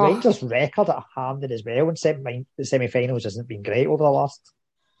 And Rangers' record at Hampden as well in the semi-finals hasn't been great over the last...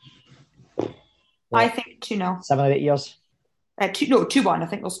 I think 2-0. 7 or 8 years. 2-1. I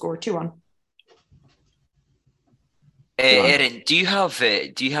think they'll score 2-1. Erin, do you have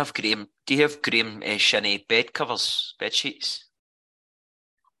Graham Shinney bed sheets?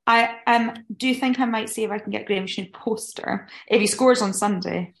 I do you think I might see if I can get Graham Shinney poster if he scores on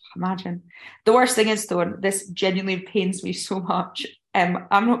Sunday. Imagine. The worst thing is, though, and this genuinely pains me so much, I'm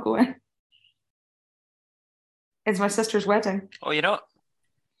not going. It's my sister's wedding. Oh, you're not?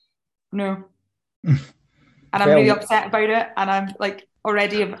 No. And I'm really upset about it, and I'm like I've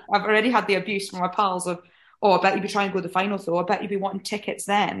already had the abuse from my pals of, I bet you'd be trying to go to the final, though. I bet you'd be wanting tickets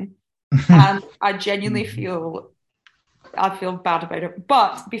then. And I genuinely feel bad about it.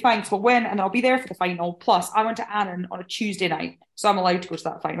 But be fine, because we'll win, and I'll be there for the final. Plus, I went to Annan on a Tuesday night, so I'm allowed to go to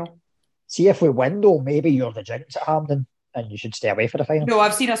that final. See, if we win, though, maybe you're the jinx at Hampden, and you should stay away for the final. No,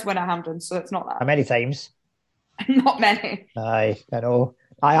 I've seen us win at Hampden, so it's not that. How many times? Not many. Aye, I know.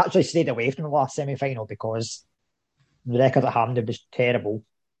 I actually stayed away from the last semi-final because the record at Hampden was terrible.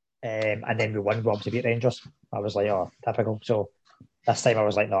 And then we won, we obviously beat Rangers. I was like, typical. So this time I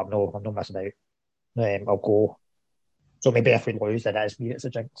was like, no, I'm not missing out. I'll go. So maybe if we lose, then it's a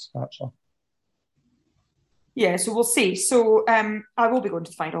jinx, actually. Yeah, so we'll see. So I will be going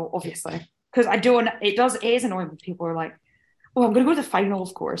to the final, obviously, because it is annoying when people are like, "Oh, I'm going to go to the final,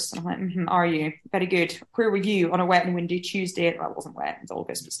 of course." And I'm like, "Are you? Very good. Where were you on a wet and windy Tuesday?" Well, it wasn't wet; it was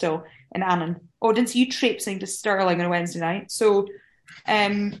August, but still in Annan. Oh, didn't see you traipsing to Stirling on a Wednesday night. So,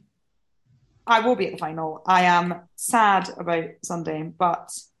 I will be at the final. I am sad about Sunday,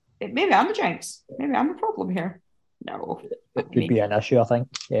 but maybe I'm the jinx. Maybe I'm the problem here. No, It could be an issue, I think,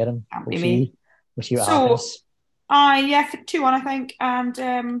 Erin. can't We'll be see. me. We'll see what So, happens. yeah, 2-1, I think. And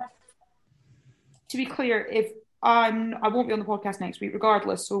to be clear, if I won't be on the podcast next week,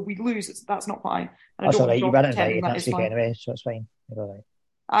 regardless. So if we lose, that's not fine. And That's all right. You weren't Josh invited that next is week fine. anyway, so it's fine. You're all right.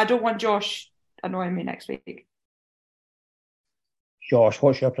 I don't want Josh annoying me next week. Josh,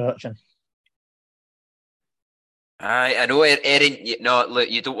 what's your prediction? I know, Erin. Look,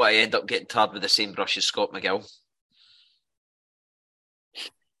 you don't want to end up getting tarred with the same brush as Scott McGill.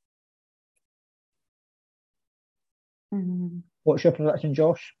 What's your prediction,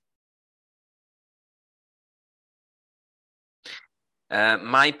 Josh?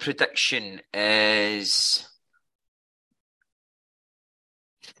 My prediction is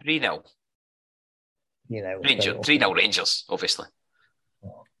 3-0. 3-0. Rangers, 3-0 Rangers, obviously.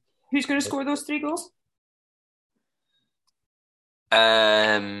 Who's going to score those 3 goals?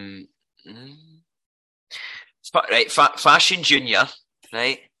 Right, Fashion Junior,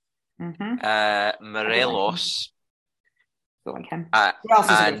 right? Morelos. Don't like him. Who else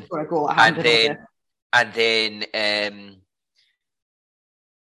is going to score a goal?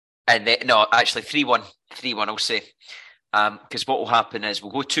 And then, no, actually 3-1. 3-1, I'll say. Because what will happen is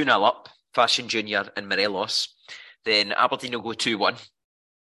we'll go 2-0 up, Fashion Junior and Morelos. Then Aberdeen will go 2-1.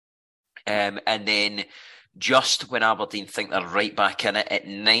 And then just when Aberdeen think they're right back in it at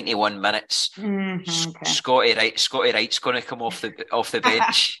 91 minutes, Scotty Wright's going to come off the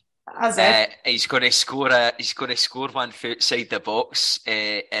bench. He's going to score 1 foot outside the box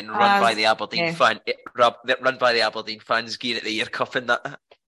and run by the Aberdeen fans, gear at the Year Cup and that.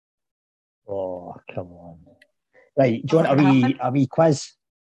 Oh, come on! Right, do you want a wee quiz?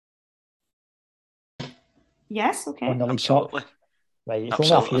 Yes, okay. On the League Absolutely. Cup. Right,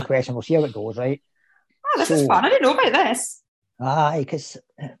 it's only a few questions. We'll see how it goes, right? Oh, this is fun. I didn't know about this. Because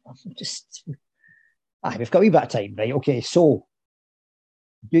we've got a wee bit of time, right? Okay, so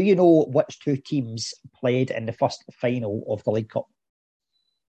do you know which 2 teams played in the first final of the League Cup?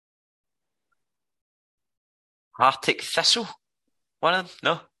 Partick Thistle? One of them?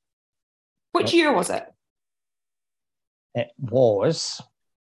 No. Which year was it? It was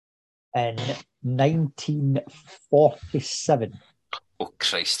in 1947. Oh,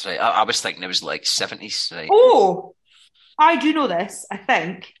 Christ, right. I was thinking it was like 70s, right? Oh, I do know this, I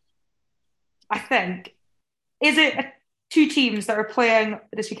think. Is it 2 teams that are playing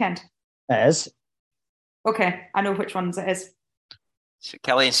this weekend? It is. Okay, I know which ones it is. Is it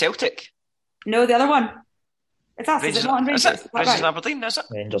Kelly and Celtic? No, the other one. It's us, Rangers, is it not in Rangers? Is it? Rangers and Aberdeen, is it?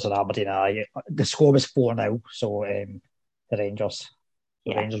 Rangers and Aberdeen, aye. The score was 4-0, so the Rangers.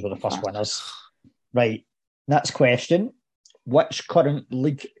 The Rangers were the first winners. Right, next question. Which current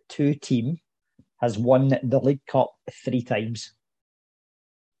League 2 team has won the League Cup 3 times?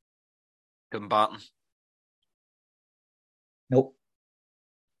 Dumbarton. Nope.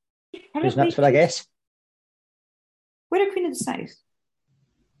 Who's next for a guess? Where are Queen of the South?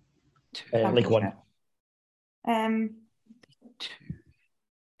 League 1.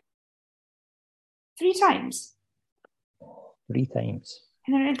 3 times? 3 times.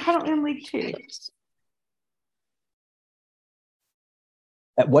 And they're currently in League 2?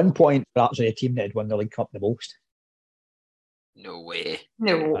 At one point, they're actually a team that had won the League Cup the most. No way.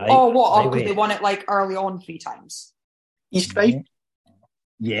 No. Right. Oh, what? Right, Because they won it like early on 3 times. East Fife?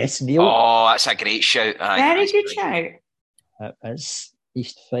 Yes, Neil. Oh, that's a great shout. Very good shout. That is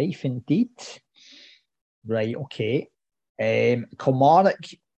East Fife indeed. Right, okay. Kilmarnock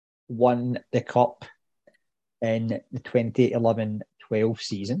won the Cup in the 2011-12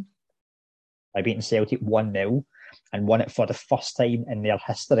 season by beating Celtic 1-0 and won it for the first time in their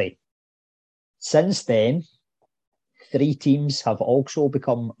history. Since then, 3 teams have also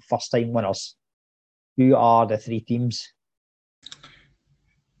become first-time winners. Who are the 3 teams?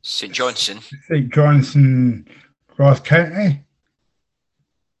 St Johnstone. St Johnstone, Ross County.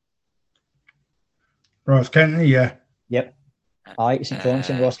 Ross County, yeah. Yep. Aye, St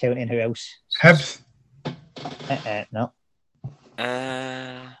Johnstone, Ross County, and who else? Hibs. No.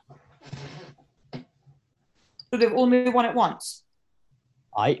 So they've only won it once?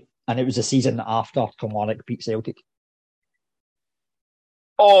 Aye, and it was the season after Kilmarnock beat Celtic.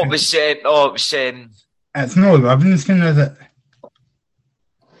 It was. It's not Livingston, is it?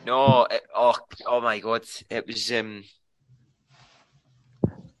 No, oh my God. It was, you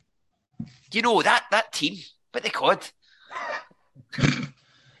know, that team, what they called?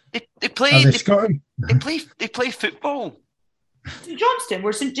 They play, Are they Scottish? they play football. St Johnstone,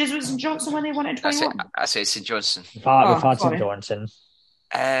 were St Johnstone when they won it in 21? I said St Johnstone. We've Oh, had sorry. St Johnstone.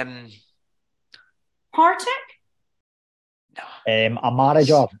 Partick? A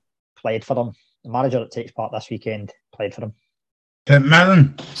manager played for them. The manager that takes part this weekend played for them. St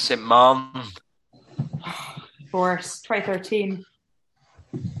Mirren. St Martin. Of course, 2013.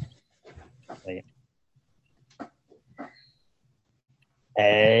 Right.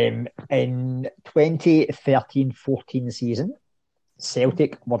 In 2013-14 season,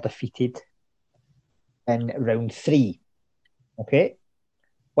 Celtic were defeated in round 3. Okay,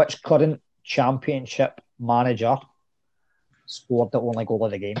 which current championship manager scored the only goal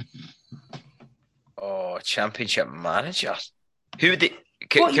of the game? Oh, championship manager. Who they?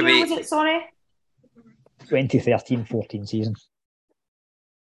 What year was it, sorry? 2013-14 season.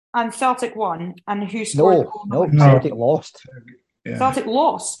 And Celtic won, and who scored the goal? No, No. Celtic lost. Yeah. Celtic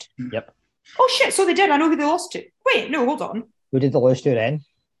lost? Yep. Oh shit, so they did. I know who they lost to. Wait, no, hold on. Who did they lose to then?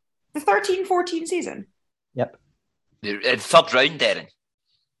 The 13-14 season? Yep. In third round, Darren.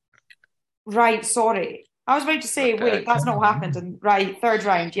 Right, sorry. I was about to say, Okay. wait, that's not what happened. And right, third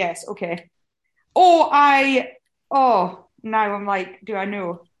round, yes, okay. Now I'm like, do I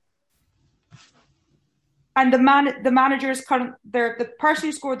know? And the manager is the person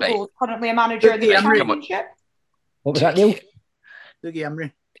who scored the Right. goal is currently a manager in the Yeah, championship. What was that, Neil? Dougie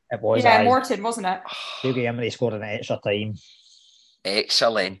Emery. It was. Yeah, aye. Morton, wasn't it? Dougie Emery scored in extra time.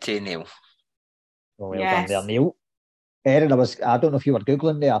 Excellent, Neil. Oh, well Yes. done there, Neil. Erin, I don't know if you were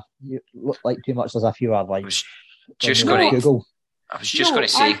Googling there. You looked like too much as if you were like I was just No. going to. Google. I was just No, going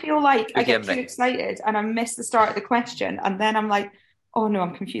to say. I feel like I get Dougie Emery. too excited and I miss the start of the question, and then I'm like, oh no,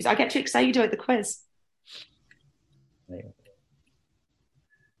 I'm confused. I get too excited about the quiz.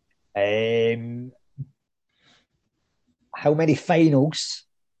 How many finals,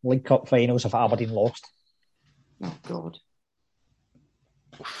 League Cup finals, have Aberdeen lost? Oh god.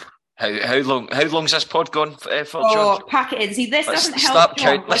 How long's this pod gone for, Oh, John? pack it in. See, this Let's doesn't help. start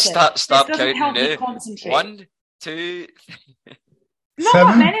John, count. Let's listen. start This doesn't counting help me now. concentrate. 1, 2. Not 7?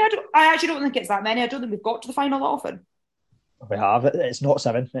 that many. I actually don't think it's that many. I don't think we've got to the final that often. We have it. It's not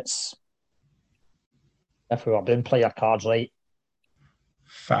 7. It's if we were doing player cards right.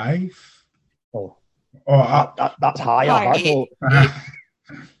 5. Oh, Oh, that's higher. Higher. That's no,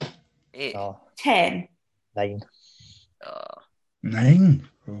 8. no, 10. 9. 9.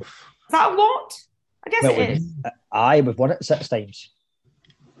 Oof. Is that a lot? I guess Well, it is. we've won it 6 times.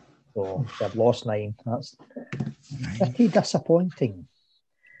 So we've lost 9. That's 9. pretty disappointing.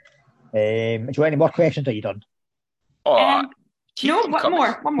 Do you want any more questions? Are you done? Oh, keep No, them one coming.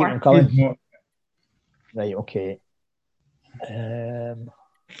 more. Keep them Here's coming. more. Right, okay.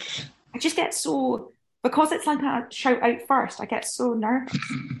 I just get so, because it's like a shout out first, I get so nervous.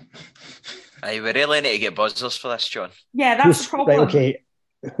 Aye, we really need to get buzzers for this, John. Yeah, that's the problem. Right, okay.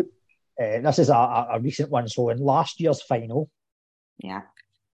 This is a recent one. So in last year's final, Yeah.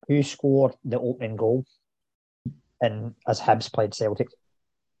 who scored the opening goal in as Hibs played Celtic?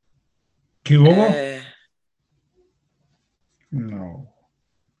 Kyogo? No.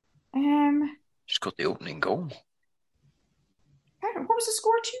 Just got the opening goal. What was the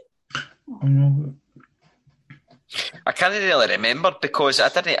score to? Oh, no. I can't really remember because I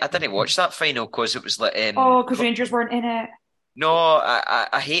didn't watch that final because it was like Because Rangers weren't in it. no,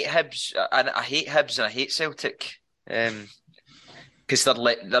 I hate Hibs and I hate Hibs and I hate Celtic because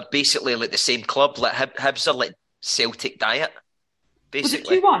they're basically like the same club. Like Hibs are like Celtic diet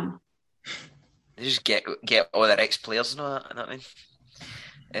basically. Was it 2-1? They just get all their ex-players and all that. You know what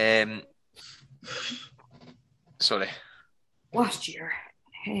I mean? Sorry. Last year.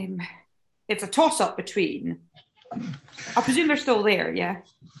 It's a toss-up between... I presume they're still there, yeah?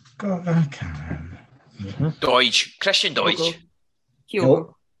 God, I can't remember. Deutsch. Christian Deutsch. Kyogo.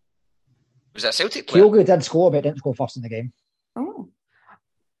 No. Was that a Celtic player? Kyogo did score, but didn't score first in the game. Oh.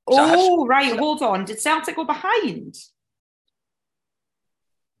 Was that Oh, right, hold on. Did Celtic go behind?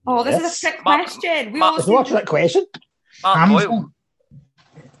 Oh, this is Yes. a trick Mark- question. We Mark- always It's not a trick question. Mark Boyle. I'm,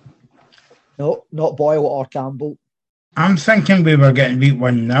 No, not Boyle or Campbell. I'm thinking we were getting beat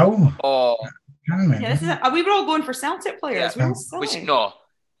 1-0. Oh, Can't remember. Yeah, this is we were all going for Celtic players. Yeah. We're all silly. was it no?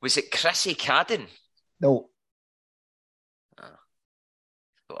 Was it Chrissy Cadden? No.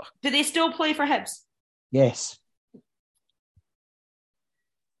 Do they still play for Hibs? Yes.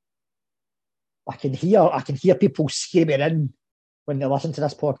 I can hear people screaming in when they listen to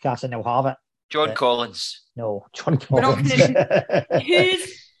this podcast and they'll have it. John Collins. No, John We're not Collins.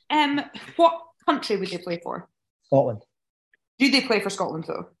 Who's What country would they play for? Scotland. Do they play for Scotland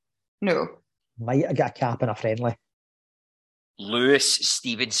though? No. Might I get a cap in a friendly? Lewis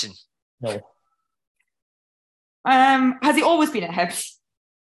Stevenson. No. Has he always been at Hibs?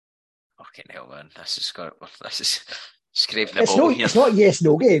 Fucking hell, man. This is scraping the It's ball not, here. it's not a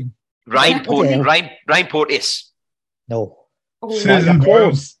yes/no game. Ryan Okay. Porteous. No. Oh, Susan You're Boyle.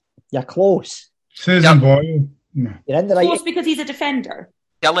 close. You're close. Susan Boyle. No. You're in the right. close because he's a defender.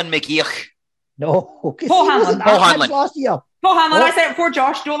 Dylan McGeoch. No. Paul Hanlon. Paul Hanlon. Last year. Paul Hanlon, Oh. I said it before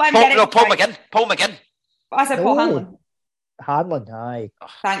Josh. Don't let me get it. Paul right. McGinn. Paul McGinn. I said Paul No. Hanlon. Hanlon, aye.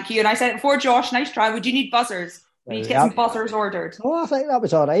 Thank you. And I said it before Josh. Nice try. Would you need buzzers? We need to get Yeah. some buzzers ordered. Oh, I think that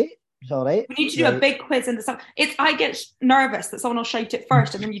was all right. It's all right. We need to do a Right. big quiz in the summer. I get nervous that someone will shout it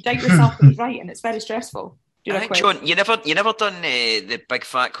first, and then you doubt yourself that he's right, and it's very stressful. Do I a think, quiz. John, you never done the big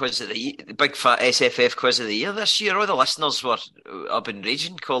fat quiz of the big fat SFF quiz of the year this year. All the listeners were up and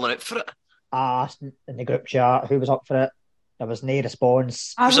raging, calling out for it. Asked in the group chat who was up for it. There was no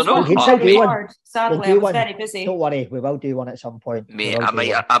response. I was So no, working we'll very do one. hard. Sadly, We'll do I was one. very busy. Don't worry, we will do one at some point. We Mate, will I do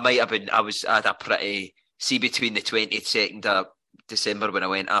one. might have been. I had a pretty between the 22nd of December when I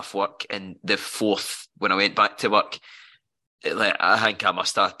went off work and the 4th when I went back to work. I think I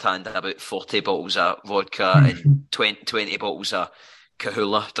must have tanned about 40 bottles of vodka and 20 bottles of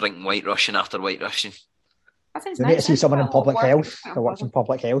Kahula, drinking White Russian after White Russian. That sounds We nice. need to see someone in That's a lot of public work. health to work in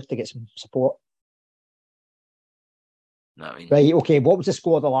public health to get some support. Know what I mean? Right, okay. What was the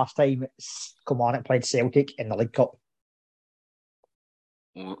score the last time Kilmarnock played Celtic in the League Cup?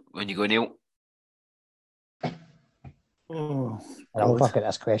 When you go, Neil. Oh, And I'll look at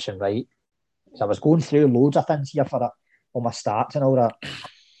this question right. So I was going through loads of things here for it, all my stats and all that.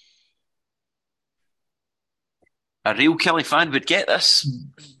 A real Kelly fan would get this.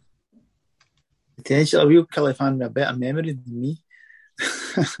 potentially a real Kelly fan with a better memory than me.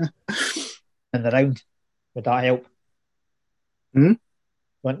 In the round, would that help? Hmm?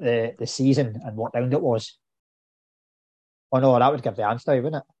 Went the season and what round it was. Oh no, that would give the answer,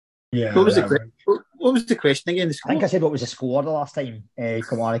 wouldn't it? Yeah. What was the that que- what was the question again? The I think score? I said what was the score the last time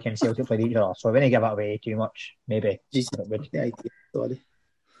Kilmarnock and Celtic played each other, so I wouldn't give it away too much, maybe. Jesus. It would. The idea. Sorry.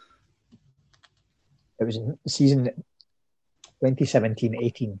 It was in season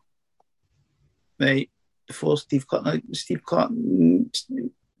 2017-18. Right. Before Steve Clark. No, Steve Clark.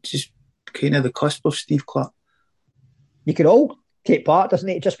 Just kind of the cusp of Steve Clark. You could all take part, doesn't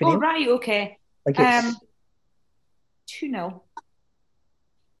it? Just be Oh, named. right, okay. Like it's, 2-0.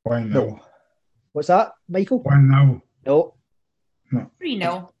 1-0. No. What's that, Michael? 1-0. No.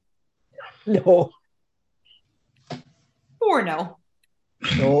 3-0. No. 4-0.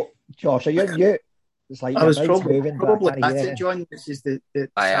 No. Josh, are you on mute? It's like I your was mic's probably moving, but I at can't hear it, anything. John. This is the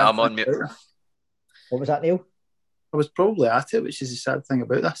Aye, sad I'm on thing mute. about it. What was that, Neil? I was probably at it, which is the sad thing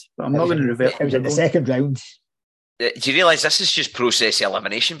about this. But I'm It not was going to in- revert. It was in the second round. Do you realise this is just process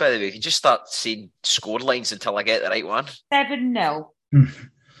elimination, by the way? You can just start saying score lines until I get the right one. 7-0.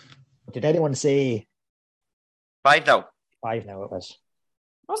 Did anyone say 5-0. 5 now? It was.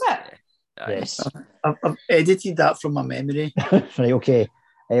 Was it? Aye. Yes. I've edited that from my memory. Right, okay.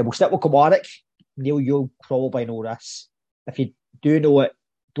 We'll stick with Kilmarnock. Neil, you'll probably know this. If you do know it,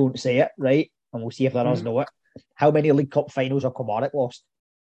 don't say it, right? And we'll see if the others know it. How many League Cup finals have Kilmarnock lost?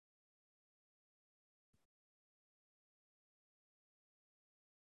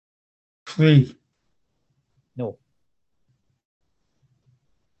 Three. No.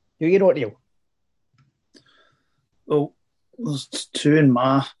 Do you know it, Neil? Well, there's two in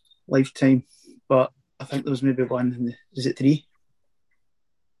my lifetime, but I think there was maybe one. Is it three?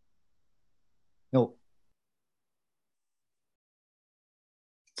 No.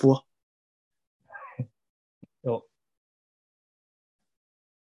 4? No.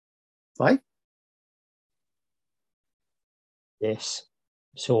 5? Yes.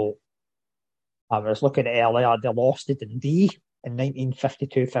 So I was looking at earlier, they lost to Dundee in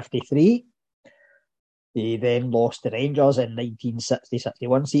 1952-53. They then lost to Rangers in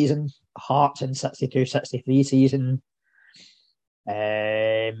 1960-61 season, Hearts in 62-63 season,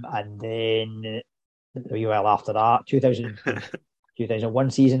 and then a wee while after that,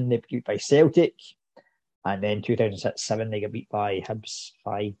 2001 season, they got beat by Celtic, and then 2006-07 they got beat by Hibs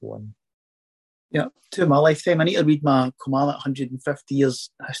 5-1. Yeah, two in my lifetime. I need to read my Kilmarnock 150 years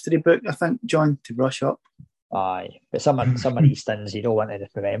history book, I think, John, to brush up. Aye, but some of these things you don't want to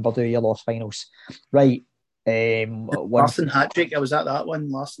remember, do you? Lost finals, right? Larson hat-trick, I was at that one.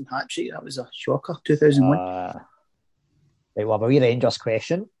 Larson hat-trick, that was a shocker, 2001. Right, we'll have a wee Rangers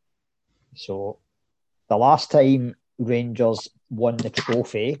question. So, the last time Rangers won the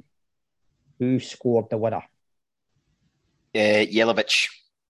trophy, who scored the winner? Yelovich.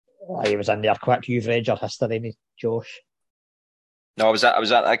 Oh, he was in there quick. You've read your history, Josh. No, I was at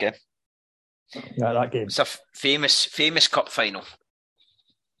that game. Yeah, that game. It's a famous cup final.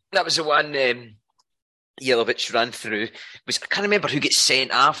 That was the one Jelavic ran through. I can't remember who gets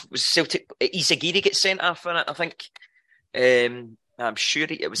sent off. It was Celtic? Izagiri gets sent off in it, I think. I'm sure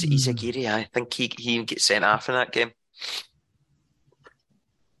it was Izagiri. I think he gets sent off in that game.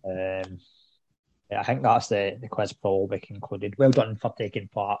 Yeah, I think that's the quiz probably concluded. Well done for taking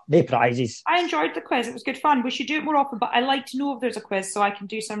part. No prizes. I enjoyed the quiz. It was good fun. We should do it more often, but I like to know if there's a quiz so I can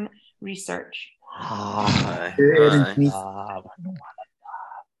do some research.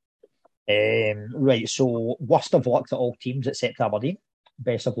 Right, so worst of luck to all teams except Aberdeen.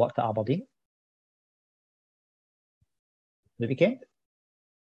 Best of luck to Aberdeen. The weekend?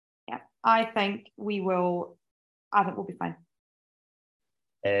 Yeah, I think we'll be fine.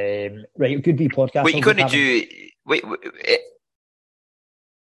 Right, it could be podcast. What are you going to do? Wait,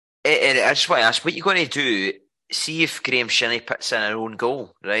 I just want to ask, what are you going to do? See if Graham Shinnie puts in an own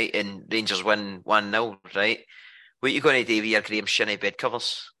goal, right? And Rangers win 1-0, right? What are you going to do with your Graham Shinnie bed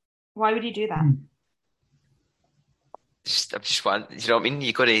covers? Why would he do that? I'm just wondering, you know what I mean?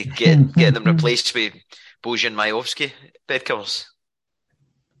 You're going to get them replaced with Bojan Majowski bed covers.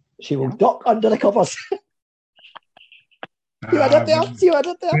 She will duck under the covers. See what I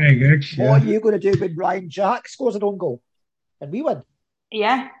did there? Very good. Yeah. What are you going to do when Ryan Jack scores an own goal and we win?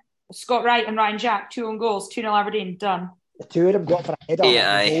 Yeah. Scott Wright and Ryan Jack, 2 own goals, 2-0 Aberdeen, done. The two of them got for a header.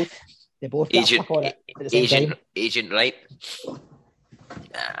 Yeah, they both got stuck on it at the same time. Agent Wright.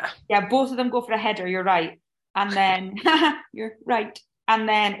 Yeah, both of them go for a header, you're right. And then, you're right. And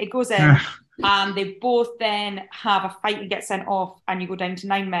then it goes in, and they both then have a fight and get sent off, and you go down to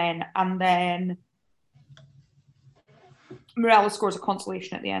 9 men, and then Morello scores a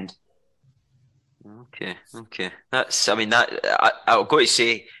consolation at the end. Okay. I'll go to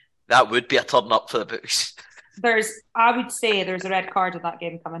say that would be a turn up for the books. I would say there's a red card in that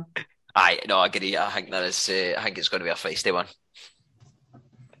game coming. I agree. I think that is. I think it's going to be a feisty one.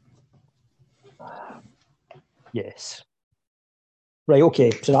 Yes. Right.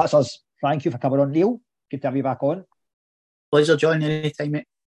 Okay. So that's us. Thank you for coming on, Neil. Good to have you back on. Pleasure, John. Anytime, mate.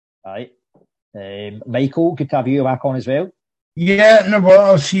 All right. Michael, good to have you back on as well. Yeah, no,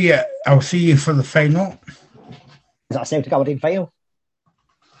 well, I'll see you for the final. Is that a Celtic Aberdeen final?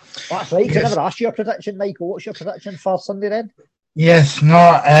 Oh, that's right. Yes. I never asked you your prediction, Michael. What's your prediction for Sunday then? Yes, no,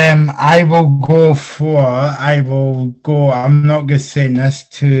 I will go. I'm not going to say this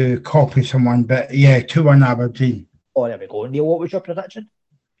to copy someone, but yeah, 2-1 Aberdeen. Oh, there we go. Neil, what was your prediction?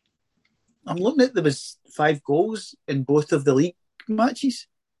 I'm looking at there was 5 goals in both of the league matches.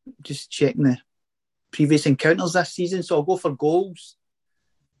 Just checking the previous encounters this season, so I'll go for goals.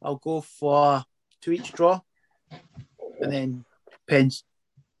 I'll go for 2 each draw, and then pens.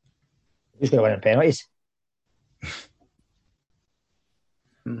 Who's going to win in penalties?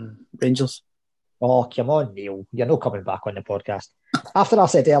 Rangers. Oh, come on, Neil. You're not coming back on the podcast. After I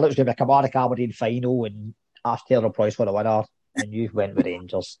said earlier it was going to be a Kilmarnock Aberdeen final and asked Taylor Price for the winner, and you went with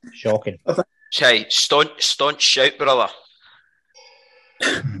Rangers. Shocking. Hey, staunch shout, brother.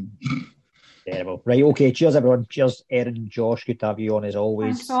 Terrible. Right, okay. Cheers, everyone. Cheers, Erin, Josh. Good to have you on as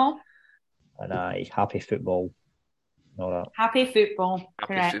always. Thanks all. And happy football. All that. Happy football.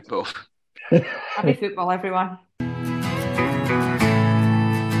 Happy Correct. football. Happy football, everyone.